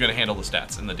this, or are you going to handle the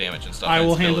stats and the damage and stuff? I and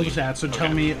will its handle the ability? stats. So Okay.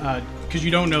 tell me, because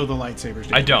you don't know the lightsabers.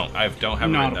 do I you? don't. I don't have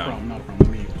it Not written a down. problem. Not a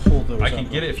problem. Let me pull those. I can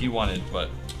up. get it if you wanted, but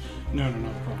No,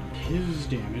 not a problem. His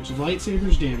damage,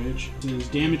 lightsaber's damage is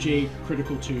damage 8,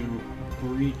 critical 2,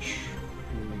 breach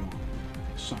 1,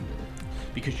 sunder.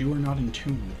 Because you are not in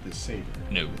tune with this saber,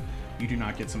 no. you do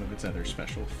not get some of its other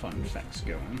special fun effects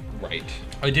going. Right.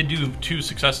 I did do 2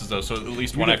 successes though, so at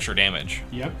least 1 did. extra damage.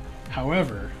 Yep.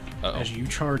 However, Uh-oh. as you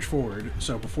charge forward,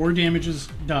 so before damage is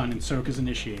done and soak is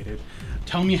initiated,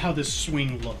 tell me how this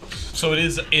swing looks. So it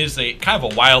is a kind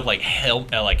of a wild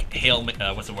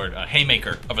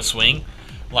haymaker of a swing.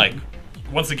 Like,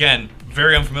 once again,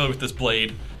 very unfamiliar with this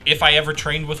blade. If I ever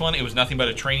trained with one, it was nothing but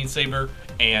a training saber,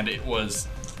 and it was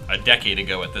a decade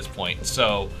ago at this point.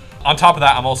 So on top of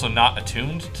that, I'm also not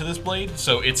attuned to this blade,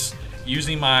 so it's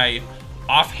using my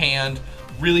offhand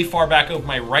really far back over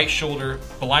my right shoulder,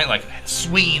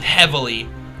 swinging heavily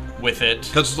with it.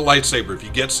 Because it's a lightsaber.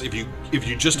 If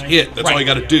you just hit, that's all you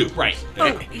got to do. Right.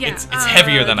 Oh, yeah. It's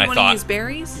heavier than do I you wanna thought. Use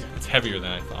berries? It's heavier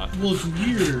than I thought. Well, it's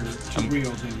weirder to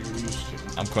wield than you're used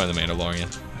to. I'm quite the Mandalorian.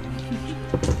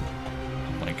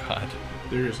 Oh my god.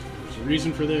 There's a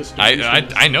reason for this.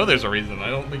 I know there's a reason. I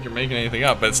don't think you're making anything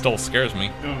up, but it still scares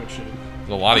me. Oh, it should. There's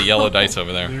a lot of yellow dice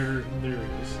over there. There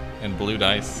is. And blue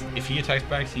dice. If he attacks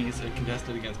back, he's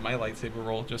contested against my lightsaber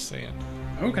roll, just saying.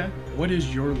 Okay. What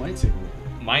is your lightsaber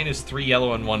roll? Mine is 3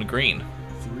 yellow and 1 green.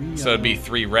 3. So it'd be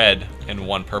 3 red and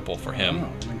 1 purple for him.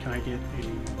 Oh, then can I get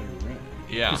another red?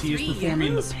 Yeah. Because he is 3 performing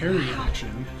yellows? the parry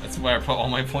action. That's where I put all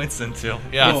my points into.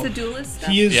 Yeah. Well, It's the duelist stuff.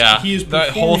 He is. Yeah. He is That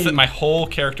performing. my whole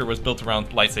character was built around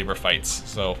lightsaber fights.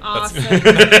 So Awesome. that's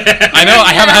I know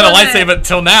I haven't had a I love it. lightsaber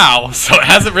till now, so it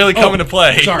hasn't really come into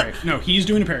play. Sorry, no, he's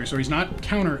doing a parry, so he's not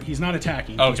he's not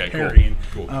attacking. Okay, he's cool. parrying,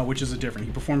 Cool. which is a different.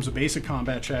 He performs a basic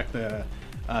combat check.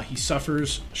 He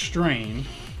suffers strain,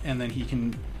 and then he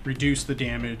can reduce the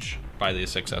damage By the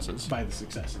successes. by the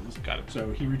successes. Got it.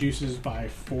 So he reduces by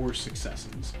 4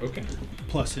 successes. Okay.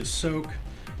 Plus his soak.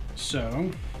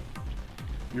 So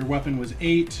your weapon was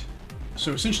 8.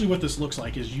 So essentially what this looks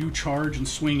like is you charge and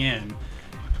swing in.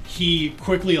 He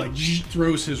quickly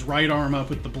throws his right arm up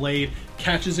with the blade,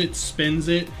 catches it, spins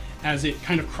it. As it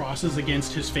kind of crosses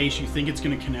against his face, you think it's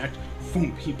going to connect.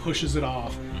 Boom, he pushes it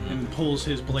off and pulls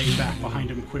his blade back behind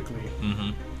him quickly.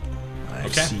 I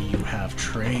Okay. see you have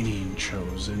training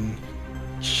chosen.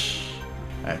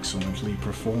 Excellently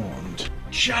performed.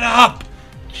 Shut up!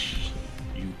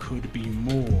 You could be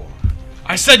more.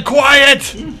 I said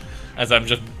quiet! As I'm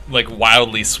just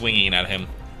wildly swinging at him.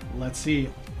 Let's see.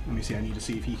 Let me see. I need to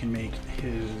see if he can make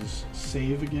his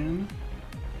save again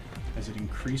as it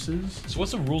increases. So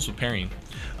what's the rules of parrying?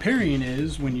 Parrying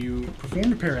is when you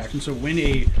perform a parry action. So when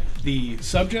the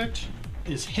subject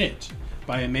is hit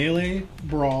by a melee,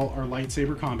 brawl, or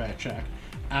lightsaber combat check,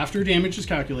 after damage is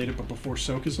calculated but before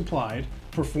soak is applied,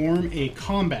 perform a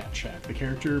combat check. The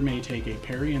character may take a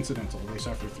parry incidental. They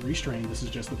suffer 3 strain. This is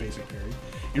just the basic parry.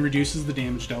 And reduces the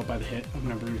damage dealt by the hit of a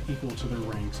number equal to their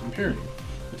ranks in parry.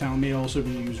 The talent may also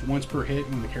be used once per hit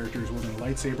when the character is wielding a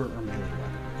lightsaber or melee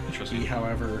weapon. Interesting. He,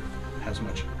 however, has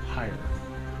much higher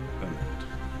than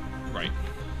that. Right.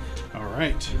 All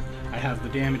right. I have the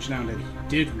damage down that he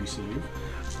did receive.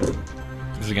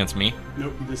 This is against me?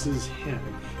 Nope, this is him.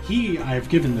 I've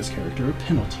given this character a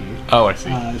penalty Oh, I see.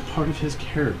 as part of his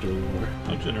character lore.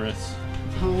 How generous.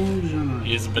 How generous.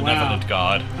 He is a benevolent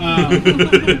god.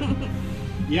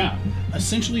 Yeah.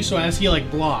 Essentially, so as he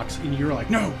blocks, and you're like,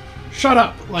 no, shut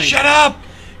up. Shut up!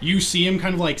 You see him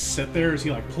kind of sit there as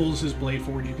he pulls his blade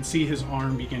forward. You can see his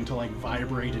arm begin to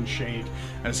vibrate and shake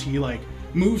as he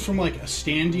moves from a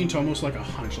standing to almost a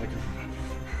hunch,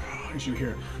 as you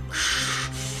hear.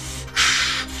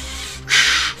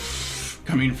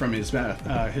 coming from his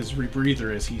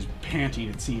rebreather as he's panting.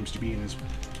 It seems to be in his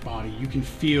body. You can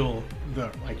feel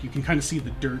you can kind of see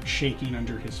the dirt shaking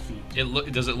under his feet.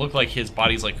 Does it look like his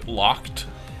body's like locked?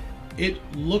 It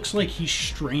looks like he's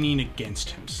straining against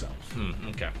himself.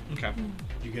 Okay.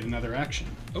 You get another action.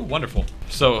 Oh, wonderful.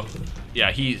 So,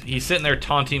 yeah, he's sitting there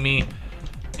taunting me,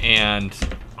 and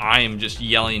I am just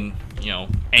yelling,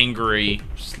 angry,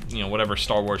 whatever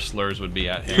Star Wars slurs would be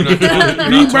at him. You're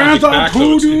not talking back,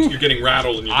 though. You're getting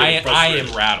rattled and you're getting I frustrated.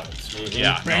 am rattled.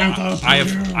 Yeah. No, I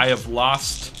have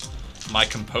lost my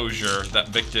composure that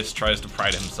Victus tries to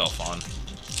pride himself on.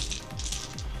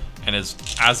 And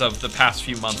as of the past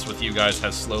few months with you guys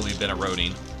has slowly been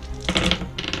eroding.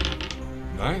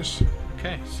 Nice.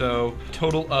 Okay, so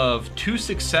total of 2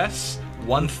 success,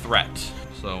 1 threat.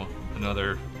 So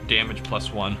another damage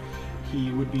plus 1.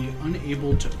 He would be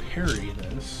unable to parry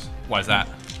this. Why is that?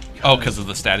 Because of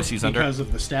the status he's under? Because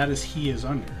of the status he is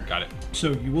under. Got it. So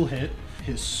you will hit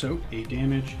his soak 8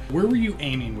 damage. Where were you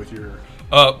aiming with your...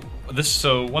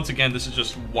 So once again, this is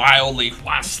just wildly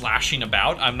slashing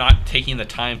about. I'm not taking the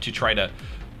time to try to,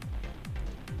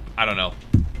 I don't know,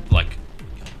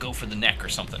 go for the neck or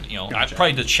something. Gotcha.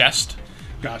 Probably the chest.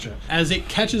 Gotcha. As it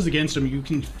catches against him, you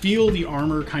can feel the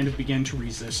armor kind of begin to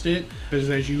resist it.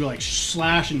 As you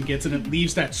slash and gets it, it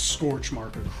leaves that scorch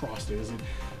mark across it.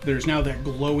 There's now that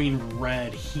glowing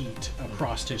red heat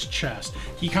across his chest.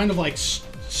 He kind of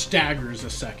staggers a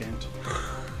second.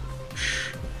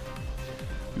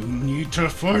 You need to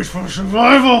fight for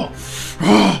survival!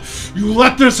 You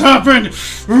let this happen!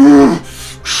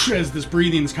 As this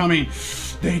breathing's coming,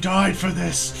 they died for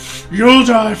this. You'll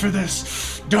die for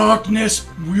this. Darkness,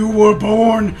 you were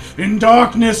born, and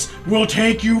darkness will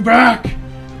take you back.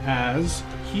 As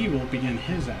he will begin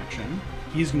his action,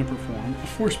 he's going to perform a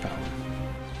force power.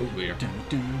 Oh, weird. Dun,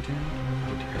 dun, dun.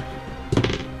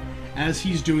 As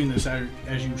he's doing this,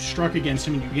 as you struck against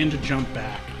him and you begin to jump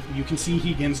back, you can see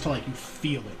he begins to you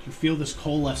feel it. You feel this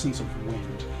coalescence of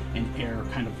wind and air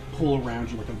kind of pull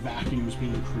around you like a vacuum is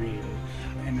being created.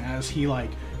 And as he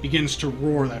begins to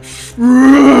roar, this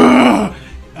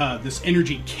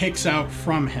energy kicks out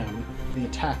from him. The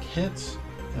attack hits.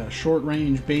 Short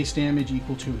range base damage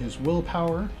equal to his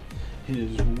willpower. So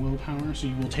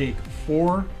you will take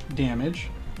 4 damage.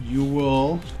 You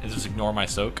will... Does this ignore my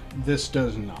soak? This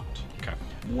does not. Okay.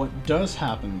 What does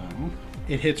happen, though,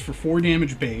 it hits for 4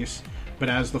 damage base, but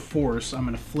as the force, I'm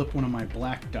going to flip one of my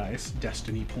black dice,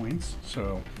 destiny points.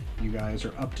 So you guys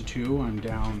are up to 2. I'm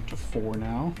down to 4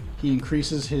 now. He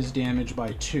increases his damage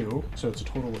by 2, so it's a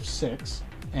total of 6,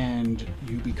 and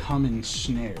you become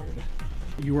ensnared.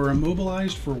 You are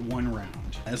immobilized for 1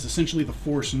 round. As essentially the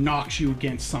force knocks you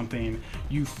against something,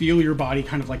 you feel your body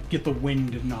kind of get the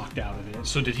wind knocked out of it.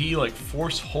 So did he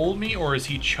force hold me, or is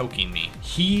he choking me?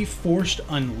 He forced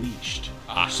unleashed.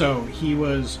 So he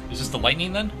was... Is this the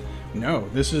lightning then? No,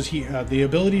 this is the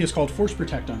ability is called Force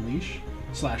Protect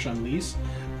Unleash/Unleash.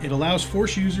 It allows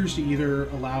Force users to either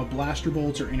allow blaster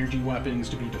bolts or energy weapons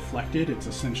to be deflected. It's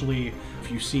essentially,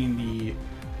 if you've seen the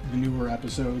newer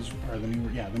episodes, or the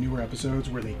newer episodes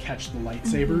where they catch the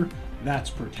lightsaber, that's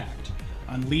Protect.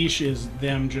 Unleash is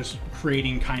them just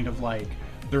creating kind of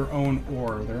their own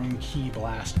aura, their own ki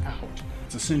blast out.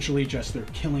 It's essentially just their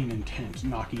killing intent,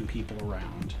 knocking people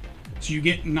around. So you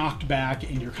get knocked back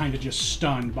and you're kind of just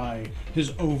stunned by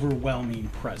his overwhelming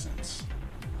presence.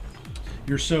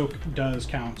 Your soak does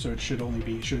count, so it should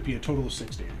be a total of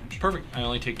 6 damage. Perfect. I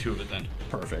only take 2 of it then.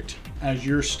 Perfect. As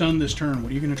you're stunned this turn,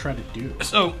 what are you going to try to do?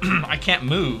 So, I can't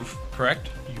move, correct?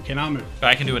 You cannot move. But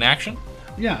I can do an action?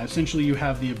 Yeah, essentially you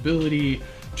have the ability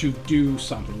to do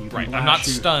something. You can Right. I'm not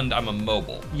stunned, I'm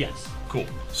immobile. Yes. Cool.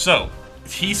 So,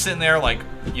 he's sitting there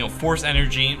force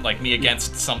energy, me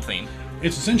against something.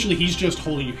 It's essentially he's just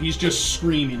holding you. He's just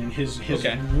screaming, and his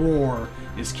roar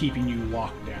is keeping you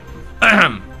locked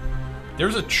down. There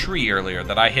was a tree earlier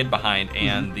that I hid behind,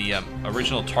 and the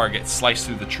original target sliced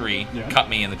through the tree, cut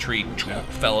me, and the tree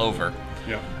fell over.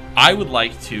 Yeah. I would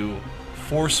like to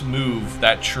force move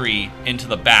that tree into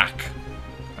the back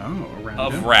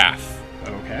of him? Wrath.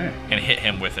 Okay. And hit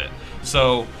him with it.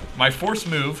 So my force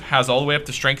move has all the way up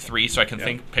to strength 3, so I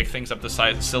can pick things up to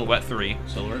size silhouette 3.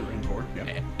 Silhouette range 4.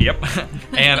 Yep.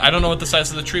 And I don't know what the size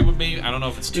of the tree would be. I don't know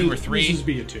if it's 2 or 3. This would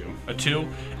be a 2. A 2.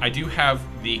 I do have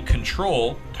the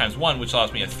control times 1, which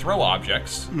allows me to throw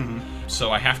objects. Mm-hmm.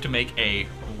 So I have to make a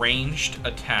ranged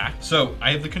attack. So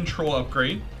I have the control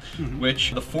upgrade,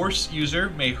 which the force user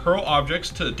may hurl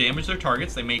objects to damage their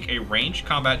targets. They make a ranged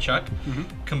combat check,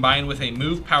 combined with a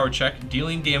move power check,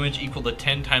 dealing damage equal to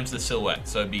 10 times the silhouette.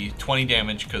 So it'd be 20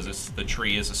 damage because the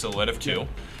tree is a silhouette of 2.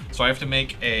 So I have to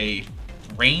make a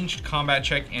ranged combat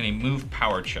check and a move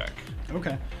power check.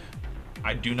 Okay.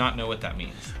 I do not know what that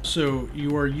means. So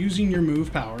you are using your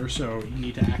move power, so you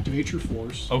need to activate your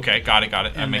force. Okay, got it.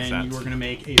 That And makes then sense. you are going to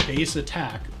make a base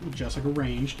attack, just like a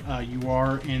ranged. You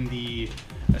are in the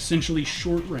essentially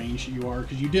short range. You are,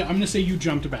 because you did, I'm going to say you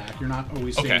jumped back. You're not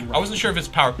always Okay, staying right. I wasn't sure if his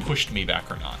power pushed me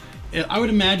back or not. I would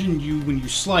imagine when you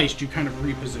sliced, you kind of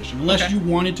reposition. Unless Okay. you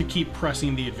wanted to keep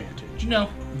pressing the advantage. No.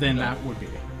 Then that would be,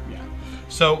 yeah.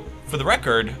 So, for the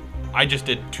record, I just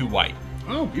did 2 white.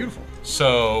 Oh, beautiful.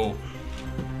 So,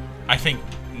 I think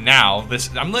now,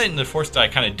 I'm letting the force die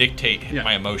kind of dictate Yeah.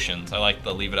 my emotions. I like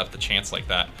to leave it up to chance like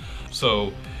that.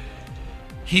 So,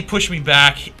 he pushed me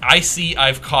back. I see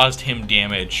I've caused him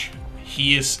damage.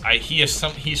 He's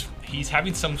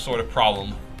having some sort of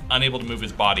problem, unable to move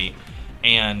his body,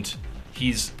 and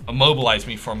he's immobilized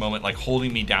me for a moment, like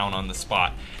holding me down on the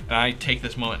spot. And I take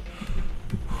this moment,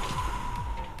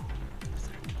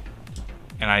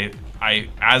 and I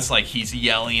as like he's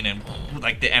yelling and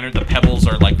like the pebbles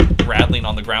are like rattling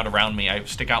on the ground around me, I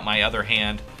stick out my other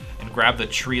hand and grab the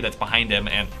tree that's behind him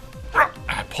and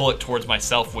I pull it towards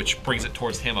myself, which brings it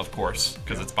towards him, of course,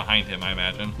 because it's behind him, I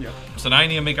imagine. Yep. So now I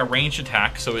need to make a ranged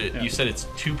attack. So Yeah. you said it's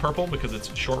 2 purple because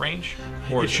it's short range?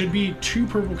 Or It should be 2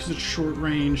 purple because it's short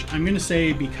range. I'm going to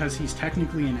say because he's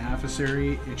technically an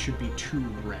adversary, it should be 2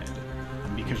 red.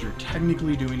 Because you're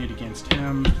technically doing it against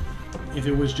him. If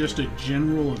it was just a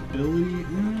general ability,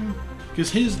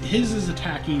 because his is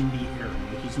attacking the area.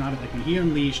 He's not like when he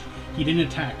unleashed, he didn't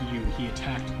attack you. He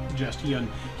attacked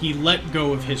he let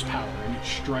go of his power and it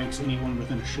strikes anyone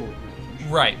within a short range.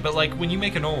 Right, but like when you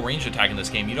make a normal ranged attack in this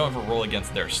game, you don't ever roll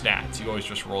against their stats. You always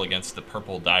just roll against the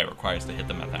purple die it requires to hit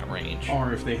them at that range.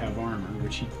 Or if they have armor,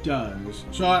 which he does.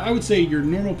 So I would say your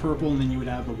normal purple, and then you would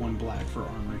have the 1 black for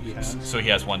armor he has. So he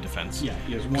has 1 defense. Yeah,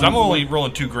 he has 1. Because I'm only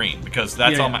rolling 2 green because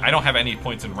that's Yeah, all. yeah. I don't have any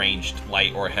points in ranged,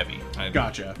 light, or heavy.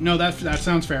 Gotcha. No, that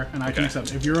sounds fair, and I can Okay.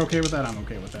 accept it. If you're okay with that, I'm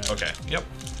okay with that. Okay. Yep.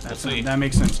 We'll see. That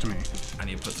makes sense to me. I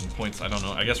need to put some points. I don't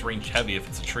know. I guess range heavy if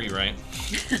it's a tree, right?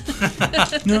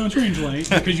 No, it's range light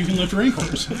because you can lift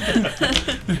rancors.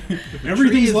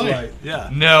 Everything's light. Yeah.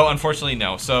 No, unfortunately,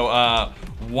 no. So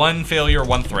 1 failure,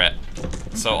 1 threat.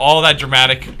 So all that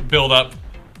dramatic build up.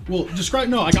 Well, describe.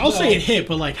 No, like I'll say it hit,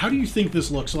 but like, how do you think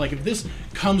this looks? So, like, if this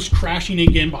comes crashing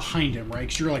again behind him, right?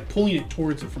 Because you're like pulling it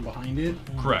towards it from behind it.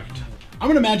 Correct. I'm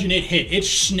gonna imagine it hit. It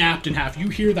snapped in half. You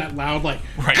hear that loud like.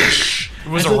 Right. It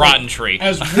was as a it, rotten like, tree.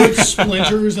 As wood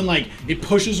splinters and like it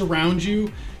pushes around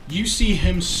you, you see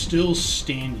him still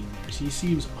standing there. So he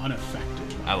seems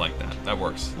unaffected. I like that. That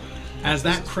works. As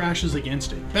that crashes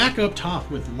against it. Back up top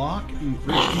with Locke and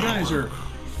Grit. You guys are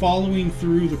following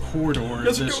through the corridor.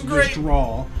 This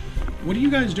draw. What are you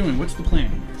guys doing? What's the plan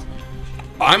here?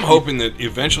 I'm hoping that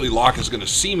eventually Locke is going to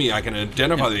see me. I can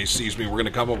identify that he sees me. We're going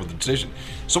to come up with a decision.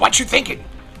 So what you thinking?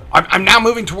 I'm now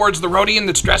moving towards the Rhodian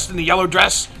that's dressed in the yellow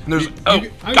dress. And there's I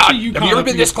would God, say you have caught you ever up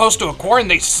been to this your- close to a core and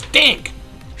they stink?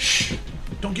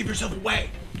 Don't give yourself away.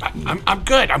 I'm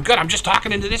good. I'm just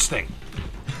talking into this thing.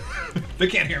 They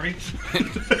can't hear me.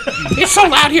 It's so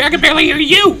loud here I can barely hear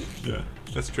you. Yeah,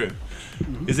 that's true.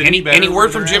 Is it Any better word where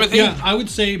from they're at? Jimothy? Yeah, I would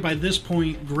say by this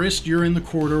point, Grist, you're in the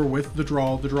corridor with the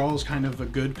draw. The draw is kind of a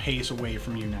good pace away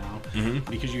from you now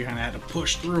because you kind of had to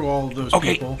push through all of those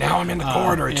Okay, people. now I'm in the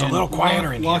corridor. It's a and little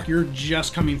quieter in Locke, here. you're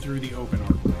just coming through the open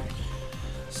archway.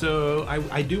 So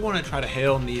I do want to try to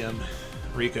hail Niam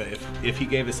Rika if he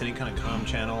gave us any kind of comm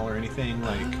channel or anything.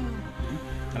 Like,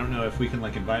 I don't know if we can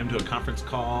like invite him to a conference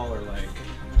call or like.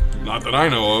 Not that I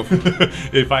know of.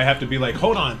 If I have to be like,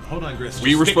 hold on, Grist.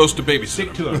 We were supposed to babysit stick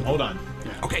him. to him. Hold on.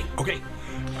 Okay.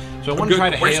 So I want to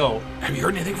try to Where's- hail. Have you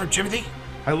heard anything from Jimothy?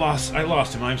 I lost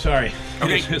him. I'm sorry.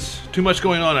 Okay. It's too much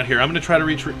going on out here. I'm going to try to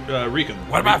reach Rika.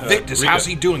 What about Victus? Rika. How's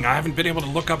he doing? I haven't been able to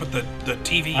look up at the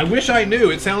TV. I wish I knew.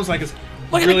 It sounds like it's.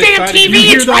 Look really at the damn exciting. TV! You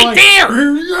hear It's that, right like,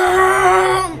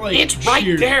 there! Like, It's right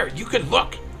cheer. there. You can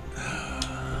look.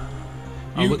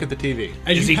 I'll look at the TV.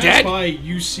 As Is you he pass dead? by,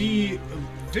 you see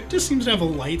Victus seems to have a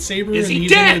lightsaber, Is and he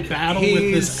he's dead? in a battle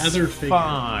with this other figure.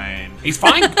 Fine. He's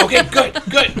fine? Okay, good.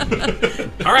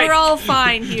 All right. We're all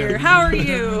fine here. How are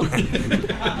you?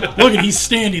 Look, he's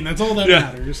standing. That's all that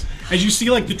matters. As you see,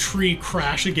 like the tree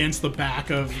crash against the back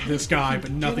of this guy,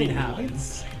 but nothing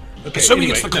happens. Okay, Assuming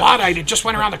anyway, it's the no. Claudite, it just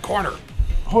went around the corner.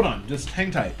 Hold on. Just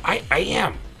hang tight. I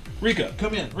am. Rika,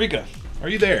 come in. Rika, are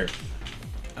you there?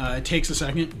 It takes a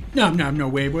second. No,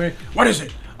 wait. What is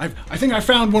it? I think I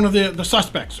found one of the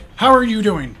suspects. How are you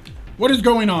doing? What is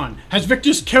going on? Has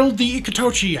Victus killed the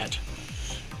Ikitochi yet?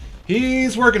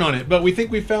 He's working on it, but we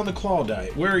think we found the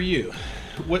Claudite. Where are you?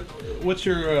 What's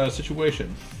your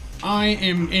situation? I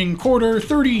am in quarter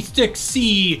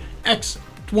 36C X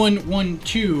 1,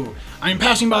 2. I'm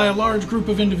passing by a large group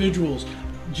of individuals.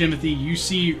 Jimothy, you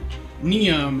see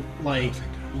Neum, like,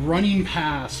 running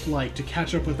past, like, to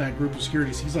catch up with that group of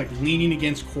securities. He's, like, leaning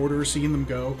against quarters, seeing them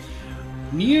go.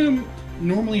 Neum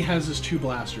normally has his 2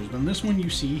 blasters, but in this one you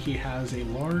see he has a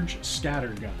large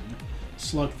scatter gun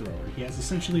slug thrower. He has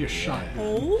essentially a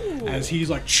shotgun. As he's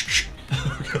like... This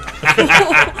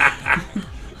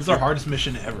is our hardest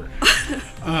mission ever.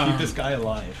 Keep this guy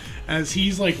alive. As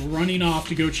he's like running off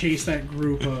to go chase that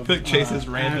group of chases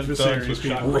random thugs with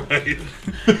shotguns. Right.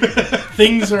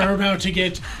 Things are about to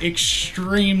get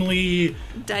extremely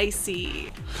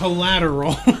Dicey.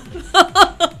 collateral.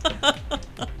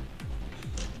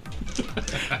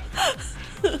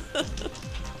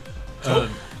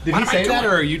 Did he say that,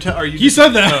 or are you? Are you? He said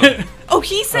that. Oh,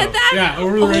 he said that? Yeah,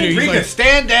 over the radio. He's Rika, like,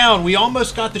 stand down. We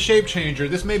almost got the shape changer.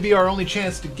 This may be our only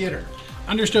chance to get her.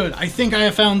 understood. I think I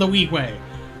have found the weak way.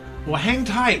 Well, hang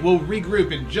tight. We'll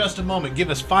regroup in just a moment. Give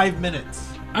us 5 minutes.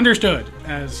 Understood.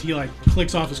 As he like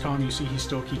clicks off his comm, you see he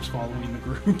still keeps following the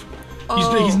group.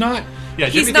 Oh. He's not. Yeah,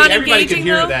 He's Jimmy, not everybody engaging, can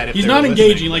hear though? that. If He's they're not listening.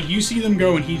 engaging. Like you see them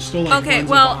go, and he still like. Okay, runs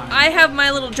well, up behind. I have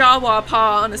my little Jawa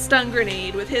paw on a stun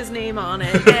grenade with his name on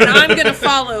it, and I'm gonna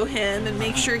follow him and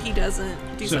make sure he doesn't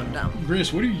do something dumb.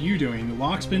 Gris, what are you doing?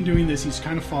 Locke's been doing this. He's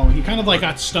kind of following. He kind of like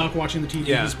got stuck watching the TV.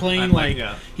 Yeah, he's playing I'm like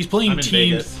yeah. he's playing I'm in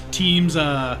teams. Vegas. Teams.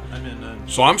 I'm in.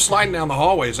 So I'm sliding down the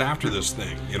hallways after this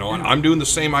thing, you know, and I'm doing the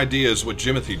same idea as what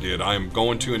Jimothy did. I'm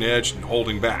going to an edge and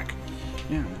holding back.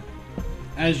 Yeah.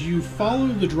 As you follow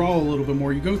the draw a little bit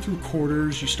more, you go through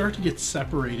quarters. You start to get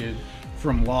separated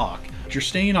from Locke. You're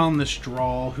staying on this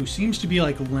draw, who seems to be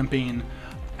like limping.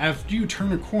 After you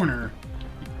turn a corner,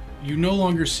 you no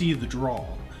longer see the draw.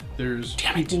 There's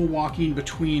people walking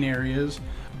between areas.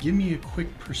 Give me a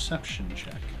quick perception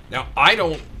check. Now, I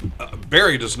don't,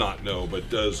 Barry does not know, but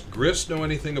does Gris know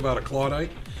anything about a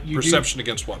Claudite? You Perception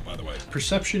against what, by the way?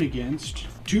 Perception against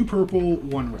 2 purple,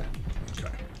 1 red.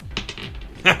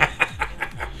 Okay.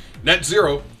 Net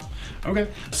 0. Okay.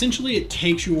 Essentially, it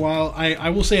takes you a while. I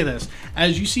will say this.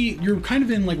 As you see, you're kind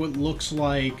of in like what looks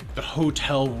like the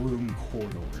hotel room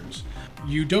corridors.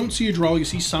 You don't see a draw. You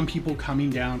see some people coming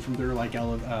down from their like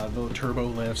the turbo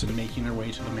lifts and making their way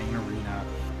to the main arena.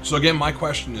 So again, my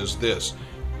question is this.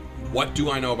 What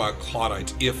do I know about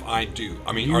Claudites if I do?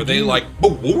 I mean, You are they do. like,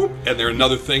 boo, whoop, and they're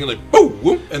another thing, and like, boo,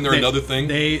 whoop, and they're another thing?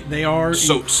 They are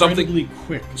So incredibly something-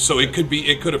 quick. So it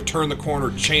could have turned the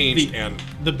corner, changed, and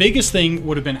The biggest thing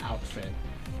would have been outfit.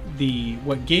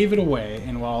 What gave it away,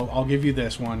 and well, I'll give you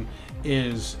this one,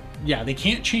 is they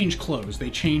can't change clothes. They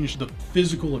change the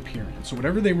physical appearance. So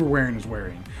whatever they were wearing is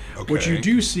wearing. What you Okay.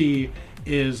 do see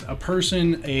is a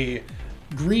person, a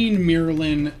green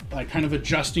Mirlin, like kind of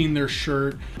adjusting their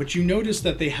shirt, but you notice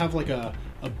that they have like a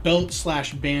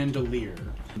belt/bandolier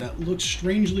that looks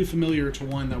strangely familiar to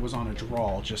one that was on a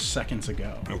draw just seconds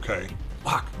ago. okay.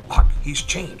 Lock, he's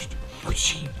changed. Or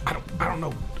she, I don't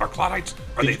know. Are Claudites,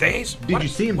 are they theys? Did you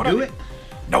see him what do are it? they?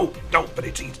 No, but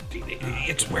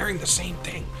it's wearing the same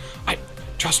thing.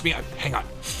 Trust me, hang on.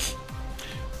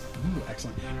 Ooh,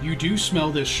 excellent. You do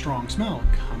smell this strong smell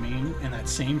coming in that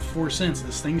same 4 sense.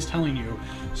 This thing's telling you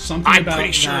something I'm about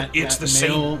pretty sure that, it's that the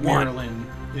same male one. Merlin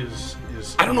is.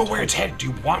 I don't know where it's headed. Do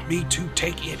you want me to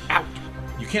take it out?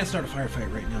 You can't start a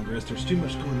firefight right now, Gris. There's too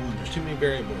much going on. There's too many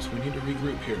variables. We need to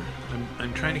regroup here.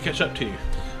 I'm trying to catch up to you.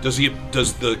 Does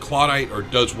the Claudite, or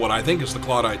does what I think is the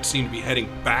Claudite, seem to be heading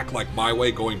back like my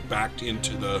way, going back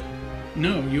into the...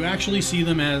 No, you actually see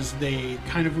them as they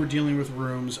kind of were dealing with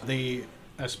rooms.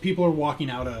 As people are walking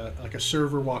out, like a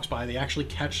server walks by, they actually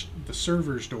catch the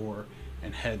server's door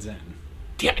and heads in.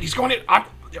 Damn it, he's going in.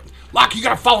 Locke, you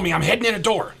gotta follow me. I'm heading in a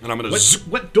door. And I'm gonna...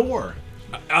 What door?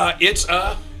 You're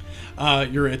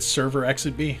at server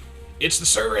exit B. It's the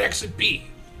server exit B.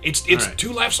 It's right.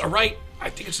 2 lefts, a right.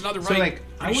 I think it's another right. So like,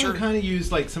 I Pretty want to kind of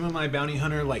use like some of my bounty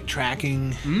hunter like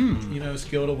tracking,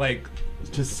 skill to like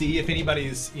to see if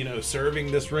anybody's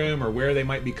serving this room or where they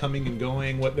might be coming and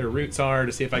going, what their routes are,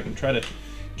 to see if I can try to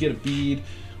get a bead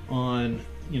on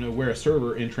where a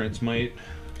server entrance might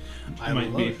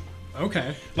be.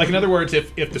 Okay. Like in other words,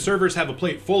 if the servers have a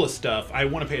plate full of stuff, I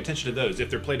want to pay attention to those. If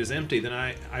their plate is empty, then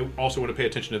I also want to pay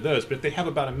attention to those. But if they have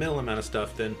about a mil amount of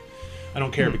stuff, then I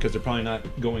don't care because they're probably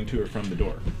not going to or from the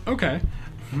door. Okay.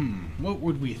 What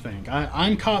would we think?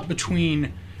 I'm caught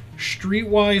between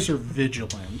streetwise or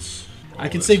vigilance. I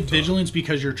could say vigilance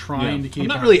because you're trying to keep... I'm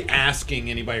not really asking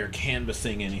anybody or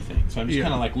canvassing anything, so I'm just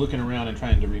kind of like looking around and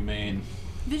trying to remain...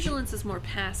 Vigilance is more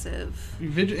passive.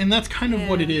 And that's kind of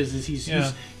what it is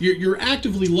you're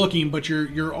actively looking, but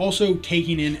you're also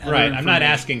taking in other Right, I'm not information.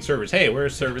 asking servers, hey,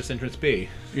 where's service entrance B?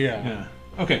 Yeah.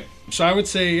 Okay. So I would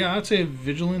say, I'd say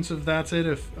vigilance if that's it.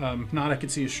 If not, I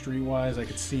could see a streetwise. I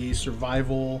could see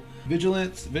survival.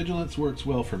 Vigilance works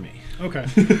well for me. Okay.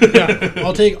 Yeah,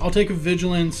 I'll take a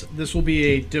vigilance. This will be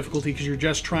a difficulty because you're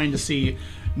just trying to see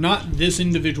not this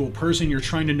individual person. You're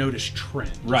trying to notice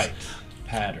trends. Right.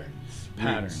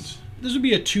 Patterns. This would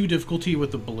be a 2 difficulty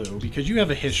with the blue because you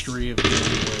have a history of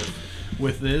dealing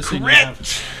with this. Crit! And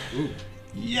you have,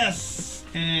 Yes!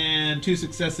 And 2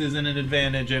 successes and an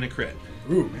advantage and a crit.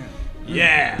 ooh, man.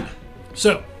 Yeah!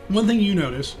 So, one thing you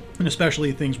notice, and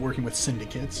especially things working with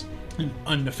syndicates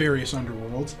and nefarious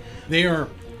underworlds, they are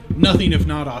nothing if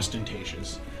not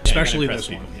ostentatious. Especially this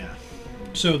one. Yeah.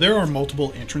 So there are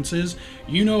multiple entrances.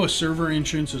 You know a server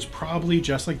entrance is probably,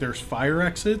 just like there's fire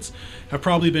exits, have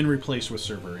probably been replaced with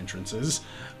server entrances.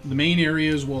 The main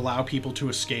areas will allow people to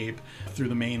escape through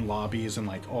the main lobbies and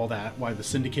like all that, while the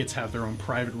syndicates have their own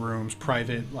private rooms,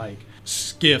 private like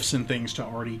skiffs and things to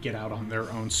already get out on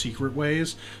their own secret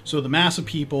ways. So the mass of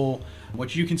people,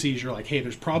 what you can see is you're like, hey,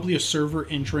 there's probably a server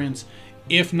entrance,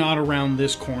 if not around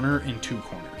this corner, in 2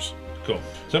 corners. Cool.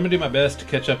 So I'm gonna do my best to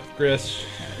catch up with Gris.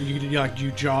 You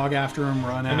jog after him,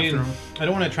 run after him. I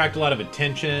don't want to attract a lot of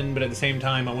attention, but at the same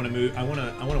time, I want to move. I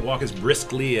want to walk as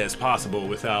briskly as possible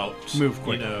without Move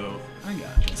quickly. I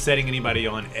gotcha. setting anybody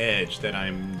on edge that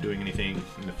I'm doing anything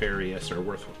nefarious or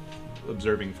worth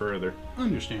observing further.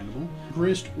 Understandable.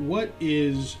 Grist, what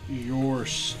is your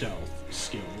stealth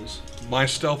skills? My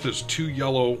stealth is 2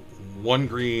 yellow, 1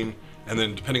 green, and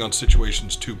then depending on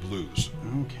situations, 2 blues.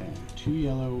 Okay, 2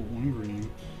 yellow, 1 green.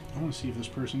 I want to see if this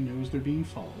person knows they're being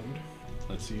followed.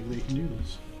 Let's see if they can do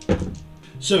this.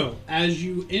 So, as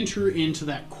you enter into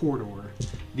that corridor,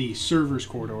 the server's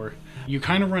corridor, you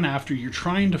kind of run after. You're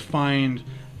trying to find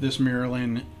this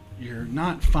Marilyn. You're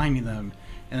not finding them.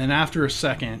 And then after a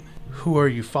second, who are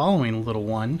you following, little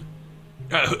one?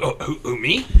 Who,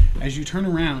 me? As you turn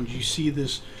around, you see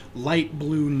this light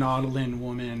blue Nautilin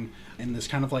woman in this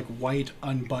kind of like white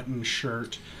unbuttoned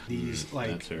shirt, these like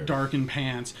that's her. darkened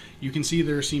pants. You can see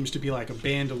there seems to be like a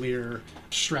bandolier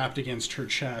strapped against her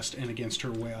chest and against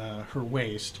her her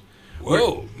waist.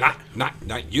 Whoa,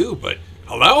 not you, but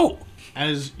hello.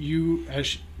 As you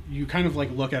kind of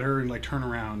like look at her and like turn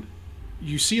around,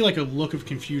 you see like a look of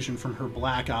confusion from her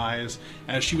black eyes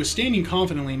as she was standing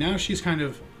confidently. Now she's kind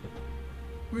of,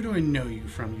 where do I know you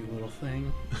from, you little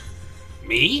thing?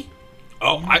 Me?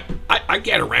 Oh, I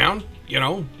get around, you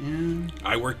know. Yeah.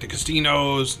 I work the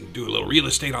casinos, do a little real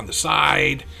estate on the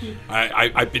side.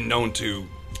 I've been known to.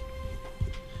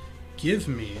 Give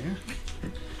me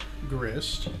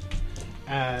Grist,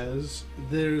 as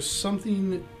there's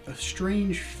something, a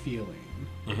strange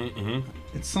feeling.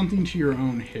 It's something to your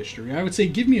own history. I would say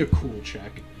give me a cool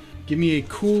check. Give me a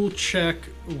cool check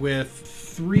with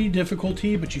 3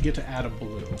 difficulty, but you get to add a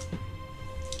blue.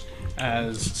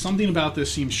 As something about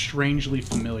this seems strangely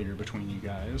familiar between you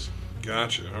guys.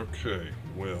 Gotcha. Okay.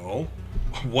 Well,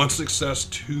 1 success,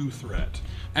 2 threat.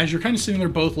 As you're kind of sitting there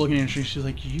both looking at her, she's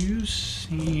like, you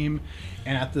seem...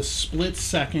 And at the split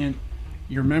second,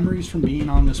 your memories from being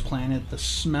on this planet, the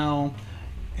smell,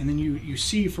 and then you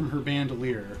see from her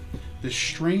bandolier this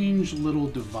strange little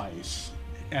device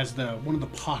as one of the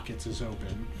pockets is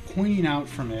open. Pointing out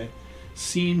from it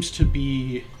seems to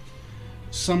be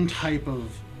some type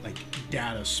of like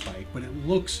data spike, but it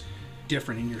looks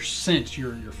different, and your sense,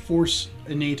 your force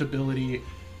innate ability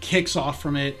kicks off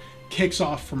from it, kicks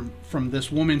off from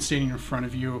this woman standing in front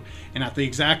of you, and at the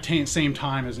exact same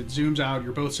time as it zooms out,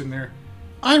 you're both sitting there.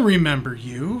 I remember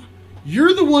you.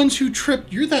 You're the ones who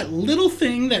tripped. You're that little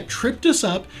thing that tripped us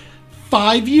up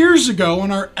 5 years ago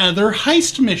on our other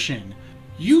heist mission.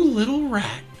 You little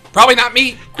rat. Probably not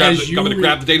me. I'm As you going to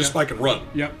grab the data yeah. spike and run.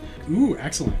 Yep. Ooh,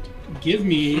 excellent. Give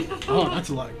me... Oh, that's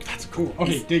a lot. That's cool.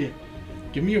 Okay, dig it.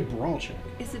 Give me a brawl check.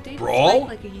 Is the data Brawl?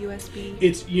 spike like a USB?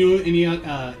 It's, you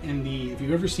know, in the... If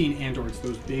you've ever seen androids,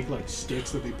 those big, like,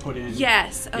 sticks that they put in...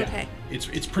 Yes. Yeah. Okay.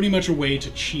 It's pretty much a way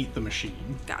to cheat the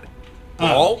machine. Got it.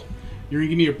 Brawl? You're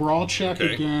going to give me a brawl check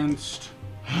Okay. against...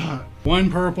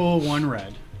 1 purple, 1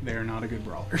 red. They're not a good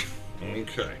brawler.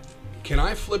 Okay. Can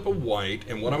I flip a white?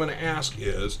 And what I'm going to ask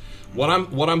is, what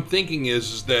I'm thinking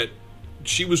is that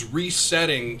she was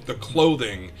resetting the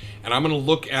clothing, and I'm going to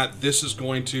look at this is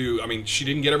going to. I mean, she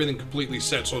didn't get everything completely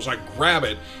set, so as I grab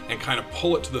it and kind of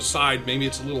pull it to the side, maybe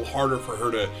it's a little harder for her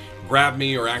to grab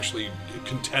me or actually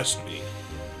contest me.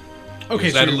 Okay,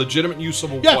 Is that a legitimate use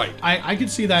of a yeah, white? I could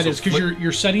see that So is because flip-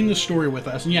 you're setting the story with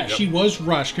us, and yeah, Yep. she was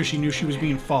rushed because she knew she was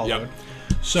being followed. Yep.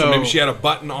 So maybe she had a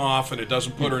button off and it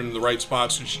doesn't put her in the right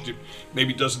spot, so she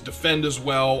maybe doesn't defend as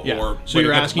well. Yeah. Or so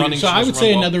you're asking. running, So I would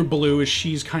say well. another blue is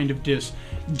she's kind of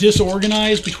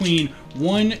disorganized between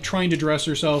one, trying to dress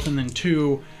herself, and then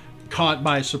two, caught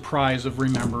by surprise of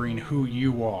remembering who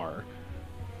you are.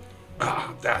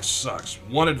 Ah, that sucks.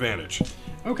 One advantage.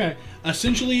 Okay.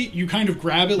 Essentially, you kind of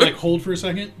grab it, like hold for a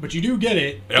second, but you do get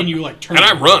it, Yep. and you like turn. And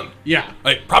I run. Yeah.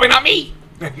 Like, probably not me.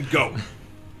 And go.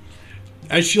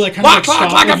 As she like kind of like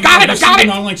stops. I've got it.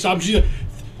 On like stop. She's like,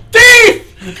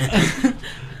 Thief!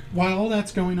 while all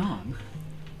that's going on,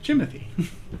 Timothy,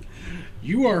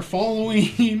 you are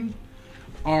following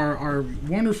our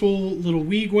wonderful little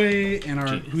Weegway and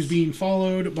who's being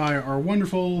followed by our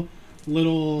wonderful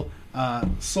little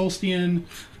Solstian.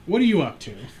 What are you up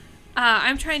to?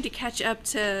 I'm trying to catch up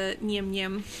to Nyam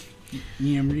Nyam.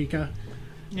 Nyamrika.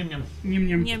 Yum, yum. Nyam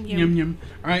nyam. Nyam, nyam. Nyam nyam.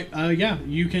 Alright, yeah,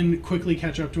 you can quickly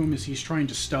catch up to him as he's trying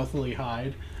to stealthily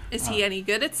hide. Is he any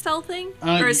good at stealthing?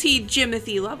 Uh, or is he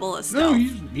Jimothy level of No,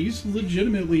 stealth? he's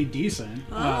legitimately decent.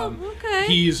 Oh, okay.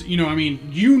 He's,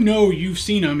 you've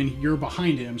seen him and you're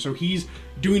behind him, so he's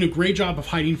doing a great job of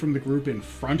hiding from the group in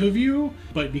front of you,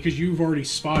 but because you've already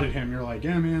spotted him, you're like,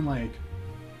 yeah, man, like,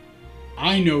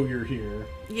 I know you're here.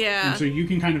 Yeah. And so you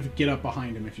can kind of get up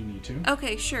behind him if you need to.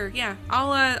 Okay, sure. Yeah,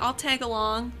 I'll tag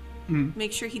along.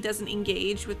 Make sure he doesn't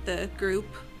engage with the group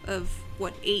of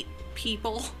 8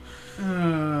 people.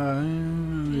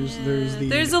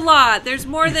 There's a lot. There's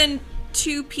more than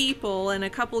 2 people, and a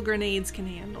couple grenades can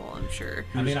handle. I'm sure.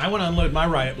 I mean, I want to unload my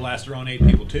riot blaster on 8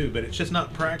 people too, but it's just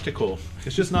not practical.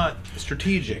 It's just not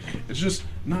strategic. It's just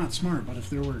not smart. But if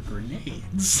there were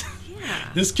grenades, Yeah.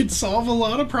 this could solve a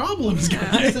lot of problems, He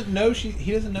guys. doesn't know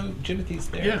he doesn't know Jimothy's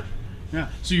there. Yeah. Yeah.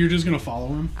 So you're just gonna follow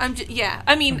him? Yeah.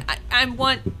 I mean, I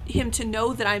want him to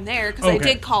know that I'm there because I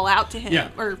Okay. did call out to him, Yeah.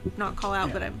 or not call out,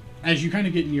 Yeah. but I'm. As you kind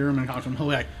of get near him and talk to him, he'll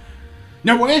be like,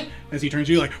 "No way!" As he turns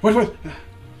to you, like, "What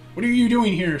are you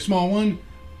doing here, small one?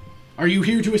 Are you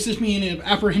here to assist me in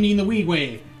apprehending the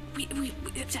Weegway?"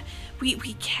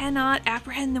 We cannot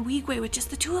apprehend the Weegway with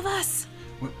just the 2 of us.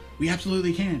 We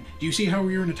absolutely can. Do you see how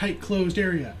we're in a tight, closed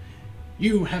area?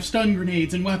 You have stun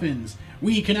grenades and weapons.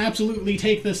 We can absolutely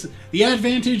take this. The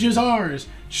advantage is ours.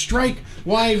 Strike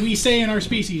why we say in our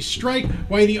species. Strike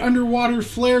why the underwater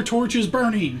flare torch is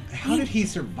burning. How did he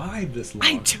survive this long?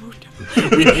 I don't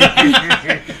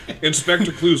know.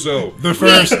 Inspector Clouseau.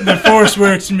 The force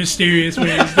works in mysterious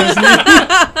ways, doesn't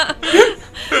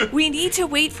it? We need to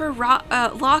wait for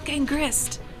Locke and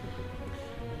Grist.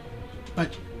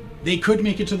 But they could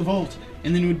make it to the vault,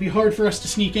 and then it would be hard for us to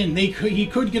sneak in. He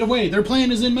could get away. Their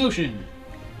plan is in motion.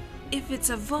 If it's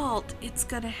a vault, it's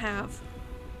gonna have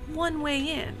one way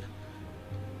in.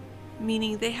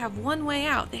 Meaning they have one way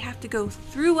out. They have to go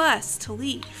through us to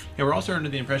leave. Yeah, we're also under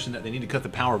the impression that they need to cut the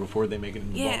power before they make it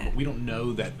in the vault, Yeah. but we don't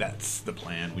know that that's the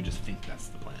plan. We just think that's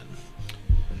the plan.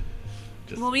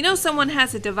 Well, we know someone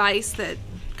has a device that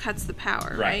cuts the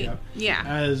power, right? Yep. Yeah.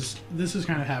 As this is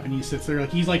kind of happening, he sits there like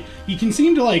he can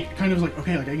seem to like kind of like,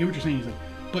 okay, like I get what you're saying. He's like,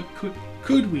 but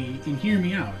could we, and hear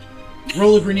me out,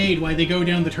 roll a grenade while they go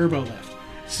down the turbo lift,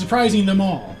 surprising them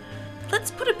all?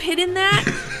 Let's put a pin in that.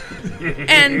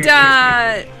 And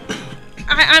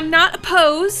I'm not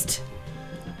opposed.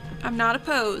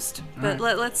 But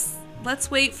All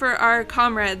let's wait for our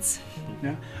comrades.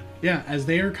 Yeah. Yeah, as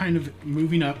they are kind of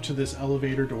moving up to this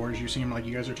elevator doors, you see them like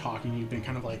you guys are talking. You've been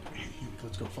kind of like,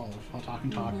 let's go follow. I'll talk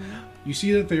and talk. You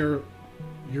see that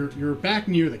you're back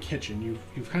near the kitchen.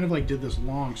 You've kind of like did this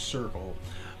long circle.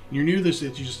 You're near this.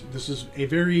 This is a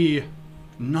very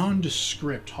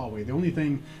nondescript hallway. The only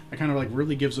thing that kind of like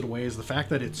really gives it away is the fact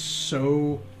that it's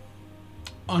so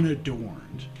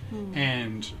unadorned.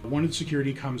 And one of the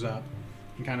security comes up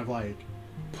and kind of like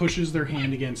pushes their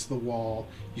hand against the wall.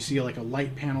 You see like a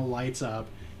light panel lights up.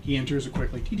 He enters a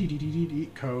quick like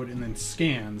code and then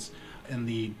scans, and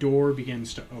the door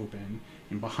begins to open.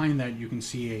 And behind that, you can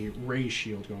see a ray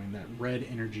shield going, that red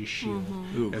energy shield,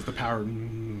 as the power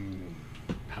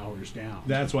powers down.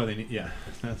 That's why they need. Yeah,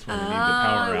 that's why they need the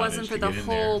power outage. It wasn't for to the get in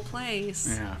whole there. place.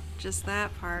 Yeah. Just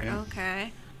that part. Yeah.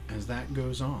 Okay. As that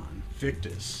goes on,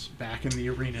 Victus back in the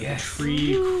arena, the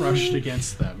tree crushed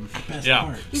against them. Yeah.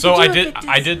 part. You So can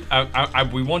I do it,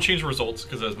 did. We won't change the results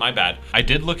because it was my bad. I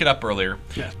did look it up earlier.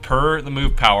 Yeah. Per the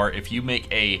move power, if you make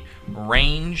a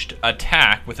ranged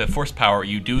attack with a force power,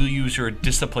 you do use your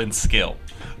discipline skill.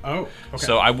 Oh, okay.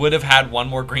 So I would have had one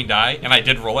more green die, and I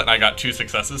did roll it, and I got 2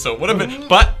 successes. So it would have been,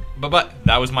 but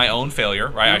that was my own failure,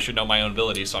 right? I should know my own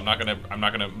abilities, so I'm not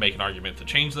gonna make an argument to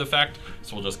change the effect.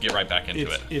 So we'll just get right back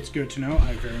into it. It's good to know.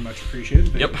 I very much appreciate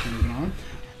it. Yep. Moving on.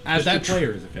 As That that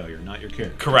player is a failure, not your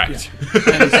character. Correct.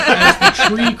 as the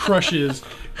tree crushes,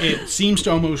 it seems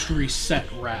to almost reset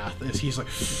Wrath as he's like,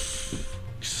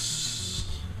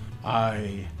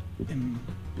 I am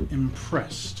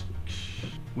impressed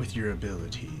with your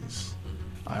abilities.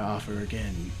 I offer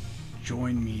again,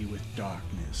 join me with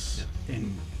darkness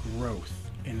and growth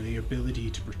and the ability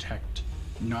to protect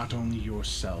not only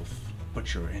yourself,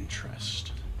 but your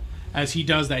interest. As he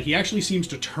does that, he actually seems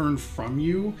to turn from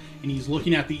you, and he's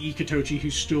looking at the Ikitochi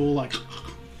who's still like...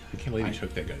 I can't believe he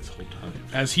choked that guy this whole time.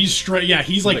 As he's straight, yeah,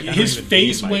 he's like I don't his even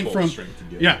face need my went full from, strength to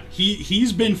do it. yeah,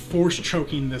 he's been force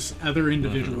choking this other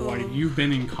individual while you've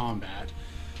been in combat.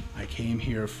 I came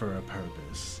here for a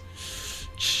purpose.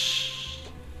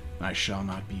 I shall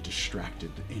not be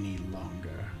distracted any longer.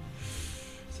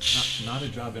 Not a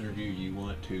job interview you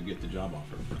want to get the job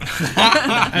offer.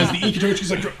 As the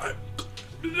Ikitochi's like,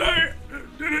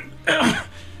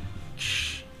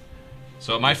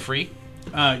 So am I free?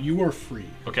 you are free.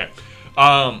 Okay.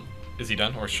 Is he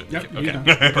done or should? Yep, Okay. you're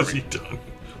done. Is he done?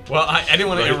 Well, I didn't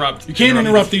want to interrupt. You can't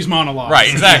interrupt these monologues. Right,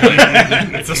 exactly.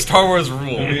 It's a Star Wars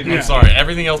rule. Yeah. I'm sorry.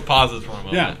 Everything else pauses for a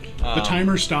moment. Yeah, the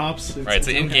timer stops. Right, it's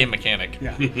an in-game mechanic.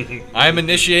 Yeah. I am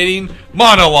initiating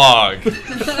monologue. All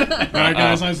right,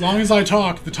 guys. As long as I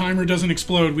talk, the timer doesn't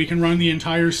explode. We can run the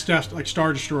entire stuff like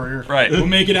Star Destroyer. Right. We'll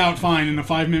make it out fine in a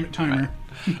 5-minute timer.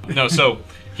 No, so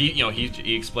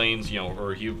he explains,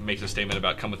 or he makes a statement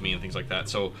about come with me and things like that.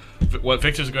 So what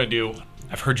Victor's going to do,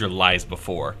 I've heard your lies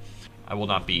before. I will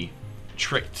not be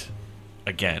tricked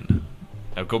again.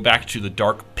 Now go back to the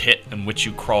dark pit in which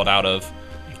you crawled out of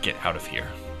and get out of here.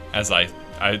 As I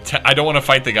don't want to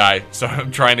fight the guy, so I'm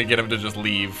trying to get him to just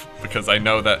leave because I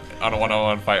know that on a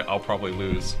one-on-one fight I'll probably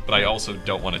lose, but I also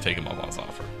don't want to take him up on his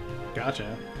offer.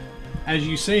 Gotcha. As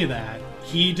you say that,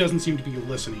 he doesn't seem to be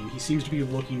listening. He seems to be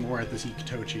looking more at this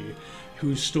Ikitochi,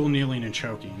 who's still kneeling and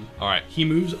choking. All right. He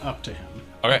moves up to him.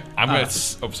 Okay, I'm going to...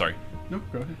 sorry. No,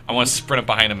 go ahead. I want to sprint up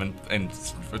behind him and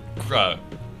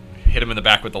hit him in the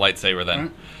back with the lightsaber then.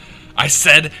 Alright. I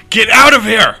said, get out of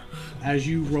here! As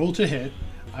you roll to hit,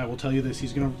 I will tell you this.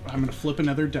 I'm gonna flip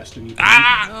another destiny. Point.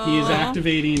 Ah! He is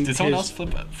activating. Did someone his- else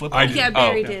flip? I did. Yeah,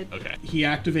 Barry Oh, did. Okay. He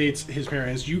activates his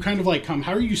parry as you kind of like come.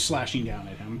 How are you slashing down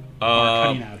at him, or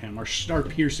cutting at him, or start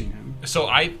piercing him? So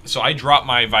I dropped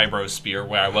my vibro spear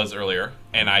where I was earlier,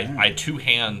 and I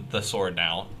two-hand the sword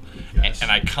now,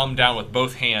 and I come down with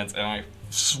both hands, and I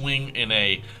swing in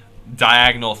a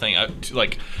diagonal thing,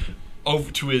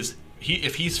 over to his.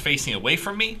 If he's facing away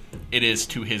from me, it is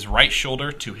to his right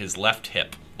shoulder to his left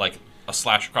hip, like a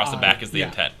slash across the back is the yeah.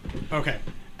 intent. Okay.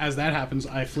 As that happens,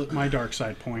 I flip my dark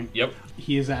side point. Yep.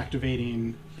 He is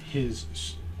activating his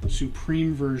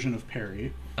supreme version of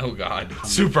parry. Oh God,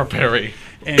 super parry.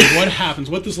 And what happens?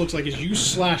 What this looks like is you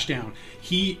slash down.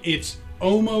 It's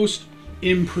almost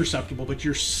imperceptible, but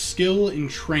your skill and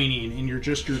training and your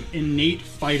innate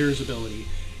fighter's ability.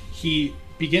 He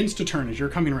begins to turn as you're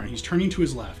coming around. He's turning to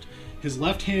his left. His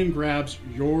left hand grabs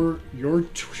your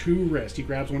two wrists. He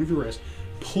grabs one of your wrists,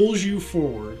 pulls you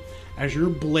forward as your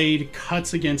blade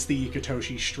cuts against the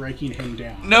Ikitoshi, striking him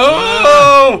down.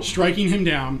 No! Striking him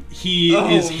down.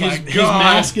 His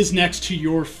mask is next to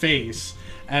your face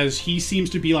as he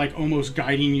seems to be like almost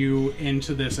guiding you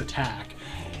into this attack.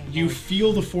 You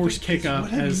feel the force kick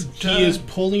up as he is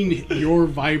pulling your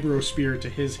vibro spear to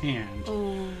his hand.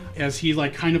 As he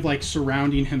like kind of like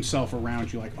surrounding himself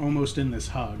around you, like almost in this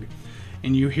hug.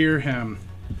 And you hear him,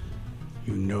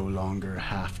 you no longer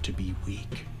have to be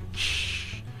weak.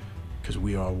 Because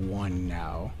we are one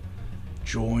now.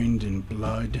 Joined in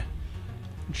blood,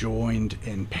 joined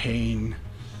in pain,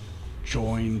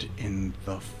 joined in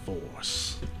the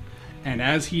force. And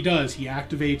as he does, he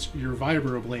activates your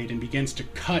vibroblade and begins to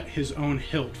cut his own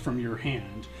hilt from your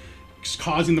hand,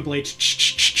 causing the blade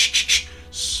to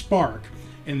spark,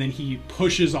 and then he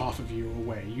pushes off of you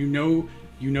away. You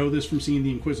know this from seeing the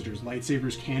Inquisitors.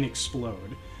 Lightsabers can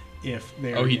explode if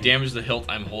they're... Oh, he damaged the hilt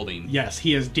I'm holding. Yes,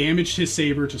 he has damaged his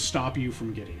saber to stop you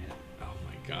from getting it. Oh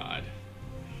my God.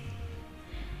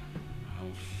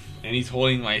 And he's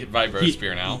holding my vibro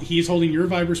spear now. He's holding your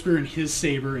vibro spear and his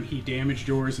saber, and he damaged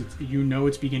yours.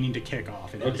 It's beginning to kick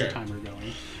off. It has a timer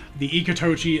going. The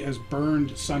Ikitochi has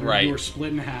burned sundered. Right. You are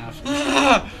split in half.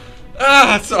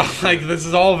 So like this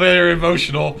is all very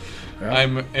emotional. Yeah.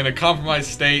 I'm in a compromised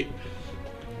state.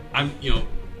 The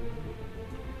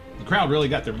crowd really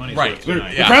got their money's worth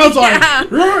tonight. The crowd's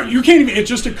like, you can't even. It's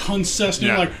just a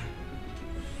consistent like.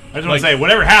 I just want to say,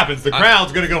 whatever happens, the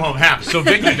crowd's going to go home happy. So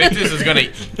Victus is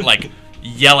going to, like,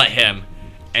 yell at him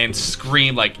and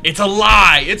scream, like, it's a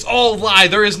lie! It's all a lie!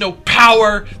 There is no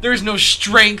power! There is no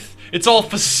strength! It's all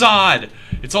facade!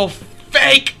 It's all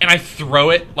fake, and I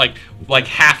throw it like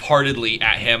half-heartedly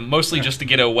at him, mostly just to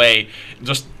get away,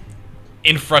 just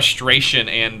in frustration,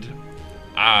 and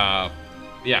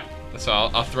so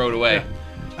I'll throw it away.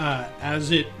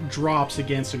 As it drops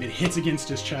against him, it hits against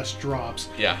his chest, drops.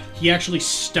 Yeah. He actually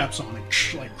steps on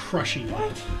it, like crushing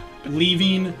it,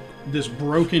 leaving this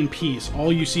broken piece.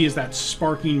 All you see is that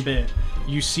sparking bit.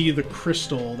 You see the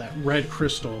crystal, that red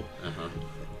crystal.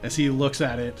 As he looks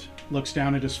at it, looks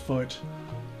down at his foot.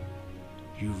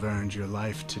 You've earned your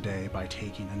life today by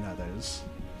taking another's.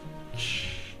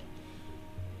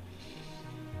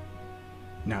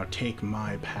 Now take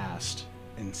my past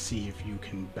and see if you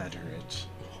can better it.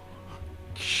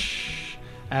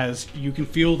 As you can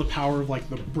feel the power of like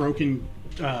the broken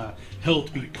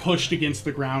hilt be pushed against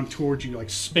the ground towards you, like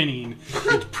spinning.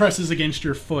 It presses against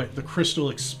your foot, the crystal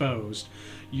exposed.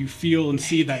 You feel and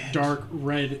see that dark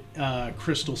red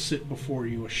crystal sit before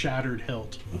you, a shattered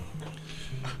hilt.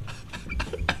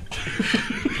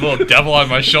 Little devil on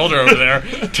my shoulder over there.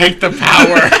 Take the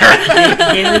power.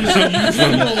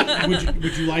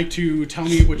 Would you like to tell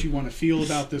me what you want to feel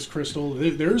about this crystal?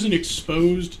 There's an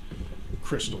exposed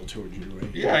crystal toward you.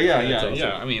 Right?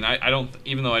 Yeah. I mean, I don't.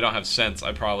 Even though I don't have sense,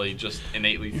 I probably just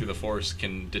innately through the Force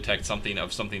can detect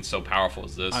something so powerful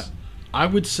as this. I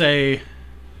would say,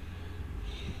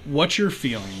 what you're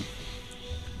feeling.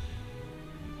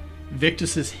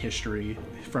 Victus's history,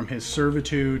 from his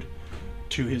servitude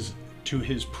to his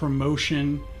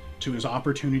promotion, to his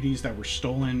opportunities that were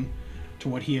stolen, to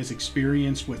what he has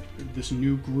experienced with this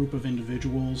new group of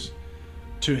individuals,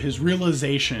 to his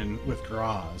realization with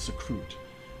Graz, Akrut,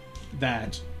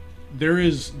 that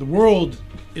the world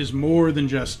is more than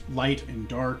just light and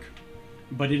dark,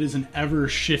 but it is an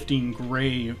ever-shifting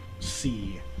gray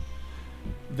sea.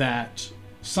 That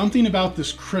something about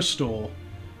this crystal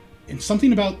and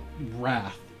something about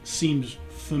Wrath seems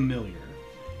familiar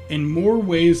in more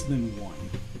ways than one.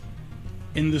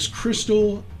 In this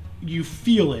crystal, you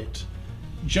feel it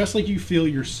just like you feel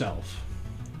yourself.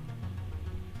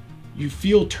 You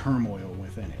feel turmoil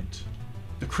within it.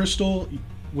 The crystal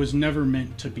was never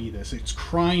meant to be this. It's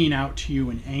crying out to you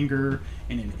in anger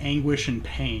and in anguish and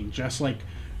pain, just like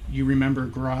you remember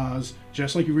Graz,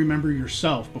 just like you remember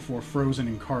yourself before Frozen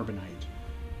and Carbonite.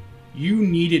 You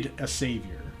needed a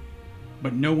savior,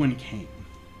 but no one came.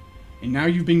 And now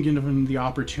you've been given the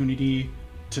opportunity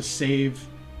to save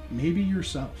maybe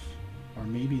yourself, or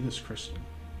maybe this crystal.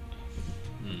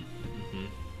 Mm-hmm.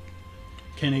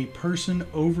 Can a person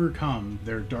overcome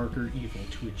their darker evil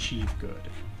to achieve good?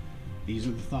 These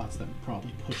are the thoughts that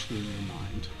probably push through your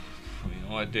mind. You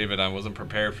know what, David? I wasn't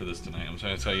prepared for this tonight. I'm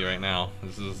trying to tell you right now.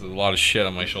 This is a lot of shit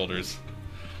on my shoulders.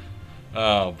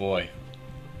 Oh, boy.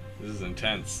 This is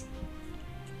intense.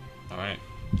 All right.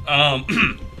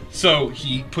 So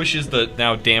he pushes the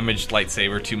now damaged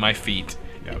lightsaber to my feet.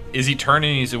 Yep. Is he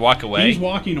turning? Does he walk away? He's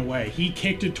walking away. He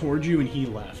kicked it towards you and he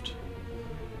left.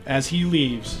 As he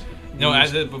leaves. No,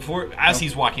 as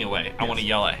he's walking away, I want to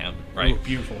yell at him. Right. Oh,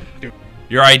 beautiful.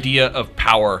 Your idea of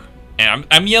power, and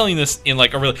I'm yelling this in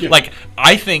like a really like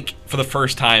I think for the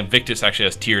first time Victus actually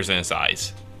has tears in his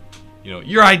eyes. You know,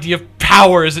 your idea of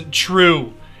power isn't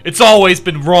true. It's always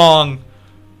been wrong.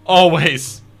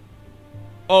 Always.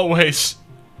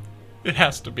 It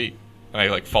has to be. And I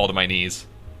like fall to my knees.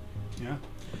 Yeah.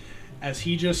 As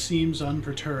he just seems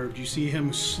unperturbed, you see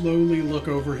him slowly look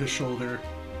over his shoulder.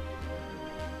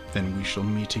 Then we shall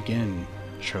meet again,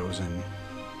 Chosen.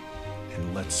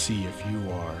 And let's see if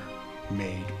you are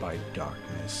made by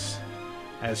darkness.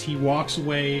 As he walks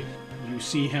away, you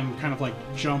see him kind of like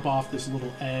jump off this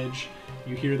little edge.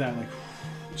 You hear that like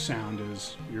sound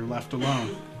as you're left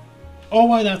alone. Oh,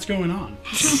 why that's going on.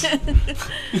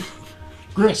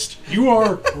 Grist, you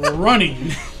are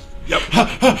running. Yep.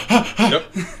 Yep.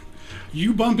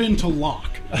 You bump into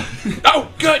Locke. Oh,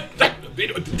 good.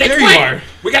 There you are.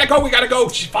 We gotta go.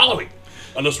 She's following.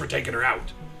 Unless we're taking her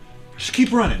out. Just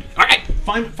keep running. All right.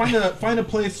 Find a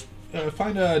place.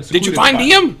 Find a. Did you find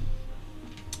Liam?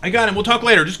 I got him. We'll talk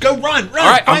later. Just go run. All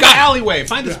right, find the alleyway.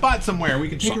 Find a spot somewhere. We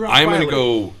can take her out. I'm gonna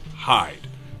go hide.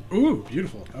 Ooh,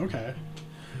 beautiful. Okay.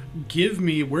 Give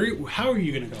me how are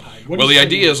you gonna go hide? Well, the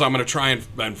idea is I'm gonna try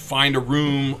and find a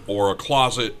room or a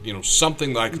closet,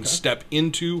 something that I can step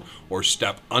into or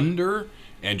step under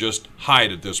and just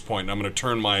hide at this point. And I'm gonna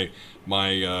turn my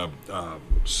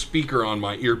speaker on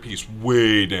my earpiece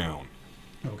way down.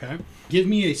 Okay. Give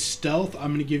me a stealth.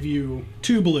 I'm gonna give you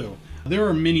 2 blue. There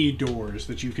are many doors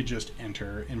that you could just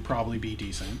enter and probably be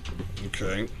decent.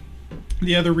 Okay.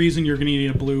 The other reason you're going to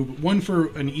need a blue, 1 for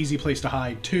an easy place to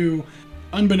hide, 2,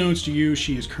 unbeknownst to you,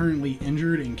 she is currently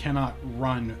injured and cannot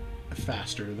run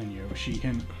faster than you. She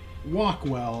can walk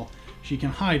well, She can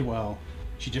hide well.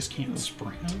 She just can't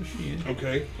sprint.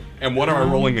 Okay. And what am I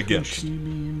rolling Could against? she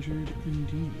be injured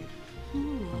indeed?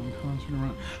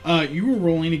 You were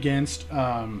rolling against.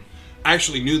 I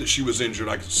actually knew that she was injured.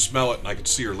 I could smell it and I could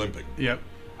see her limping. Yep.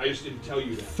 I just didn't tell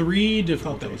you that. 3 That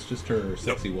difficulties. was just her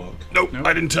sexy walk. Nope, Nope.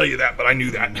 I didn't tell you that, but I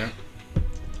knew that.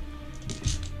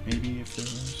 Maybe if there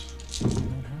was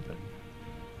something that happened,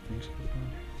 things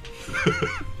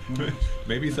could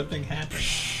Maybe something happened.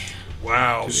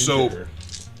 Wow. to So injure her.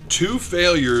 2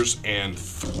 failures and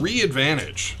 3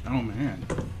 advantage. Oh man.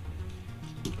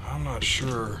 I'm not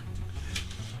sure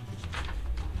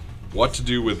what to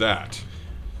do with that.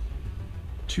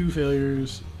 2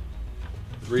 failures.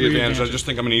 3 advantage. I advantage. just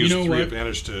think I'm going to use You know 3 what?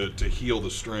 advantage to heal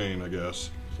the strain, I guess.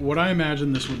 What I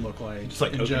imagine this would look like, Just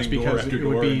like and opening just door because after it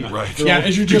would door be, and Right. yeah,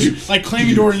 as you're just like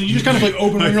claiming door, and you just kind of like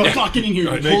open it, and you're like, "Fuck, get in here!"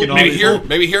 You Making pull, all Maybe these here,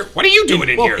 maybe here. What are you doing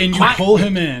in here? and you pull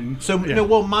him in. So Yeah. no,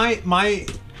 well, my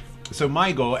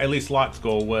goal, at least Lot's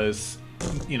goal, was,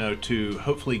 to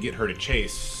hopefully get her to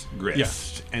chase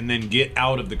Grist and then get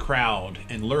out of the crowd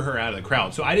and lure her out of the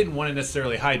crowd. So I didn't want to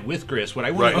necessarily hide with Grist. What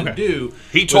I wanted Right. to do,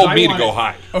 He was told I me to wanted- go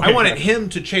hide. Okay, I wanted gotcha. him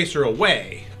to chase her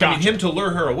away. I Gotcha. mean, him to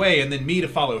lure her away, and then me to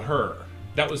follow her.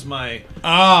 That was my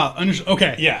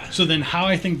Okay. Yeah. So then, how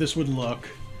I think this would look?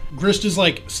 Grist is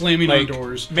like slamming on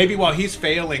doors. Maybe while he's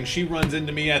failing, she runs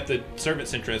into me at the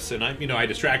servants' entrance, and I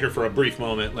distract her for a brief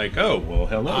moment, like, "Oh, well,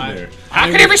 hello there." How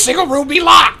can every single room be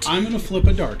locked? I'm gonna flip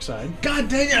a dark side. God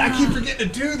dang it! I keep forgetting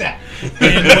to do that.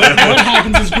 And what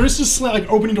happens is Grist is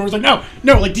like opening doors, like no,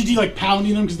 like DD like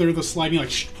pounding them because they're the sliding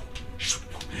like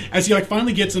as he like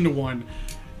finally gets into one.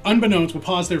 Unbeknownst, we'll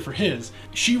pause there for his.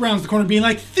 She rounds the corner, being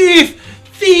like thief.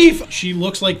 She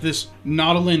looks like this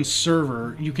Nautilin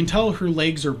server. You can tell her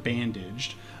legs are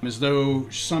bandaged, as though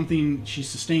she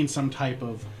sustained some type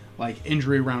of like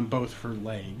injury around both her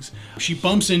legs. She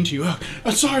bumps into you.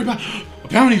 Oh, sorry about a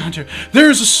bounty hunter.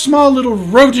 There's a small little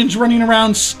rodent running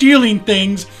around stealing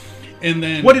things. And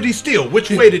then What did he steal? Which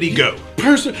way did he go?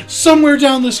 person somewhere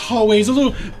down this hallway is a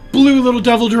little blue little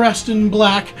devil dressed in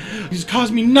black. He's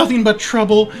caused me nothing but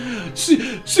trouble.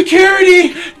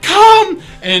 Security, come!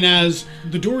 And as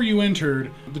the door you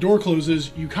entered, the door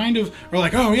closes, you kind of are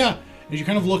like, oh yeah. As you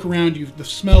kind of look around, the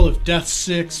smell of Death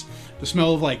Six, the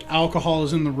smell of like alcohol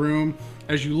is in the room.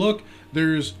 As you look,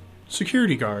 there's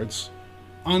security guards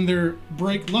on their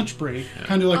lunch break,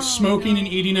 kind of like smoking and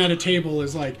eating at a table.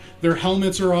 As like their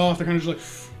helmets are off, they're kind of just like,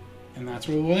 and that's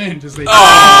where we'll end. As they.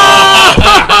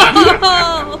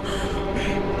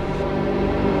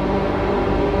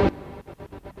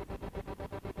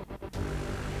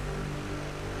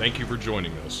 Thank you for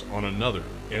joining us on another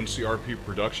NCRP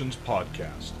Productions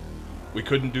podcast. We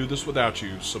couldn't do this without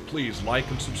you, so please like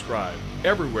and subscribe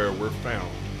everywhere we're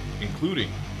found, including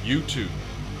YouTube,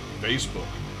 Facebook,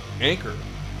 Anchor,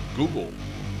 Google,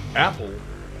 Apple,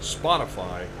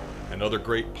 Spotify, and other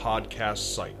great podcast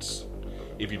sites.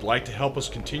 If you'd like to help us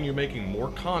continue making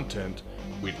more content,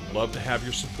 we'd love to have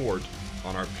your support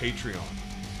on our Patreon.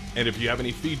 And if you have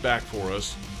any feedback for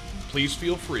us, please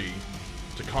feel free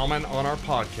to comment on our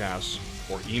podcasts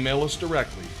or email us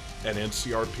directly at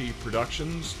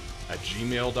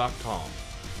ncrpproductions@gmail.com.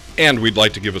 And we'd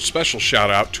like to give a special shout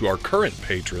out to our current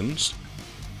patrons,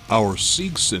 our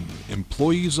Siegson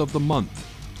Employees of the Month,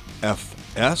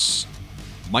 FS,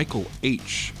 Michael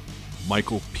H.,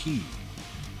 Michael P.,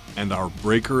 and our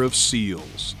Breaker of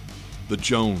Seals, the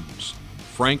Jones,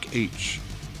 Frank H.,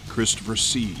 Christopher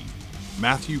C.,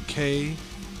 Matthew K.,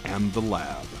 and the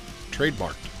Lab.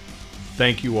 Trademarked.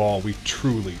 Thank you all. We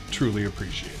truly, truly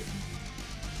appreciate it.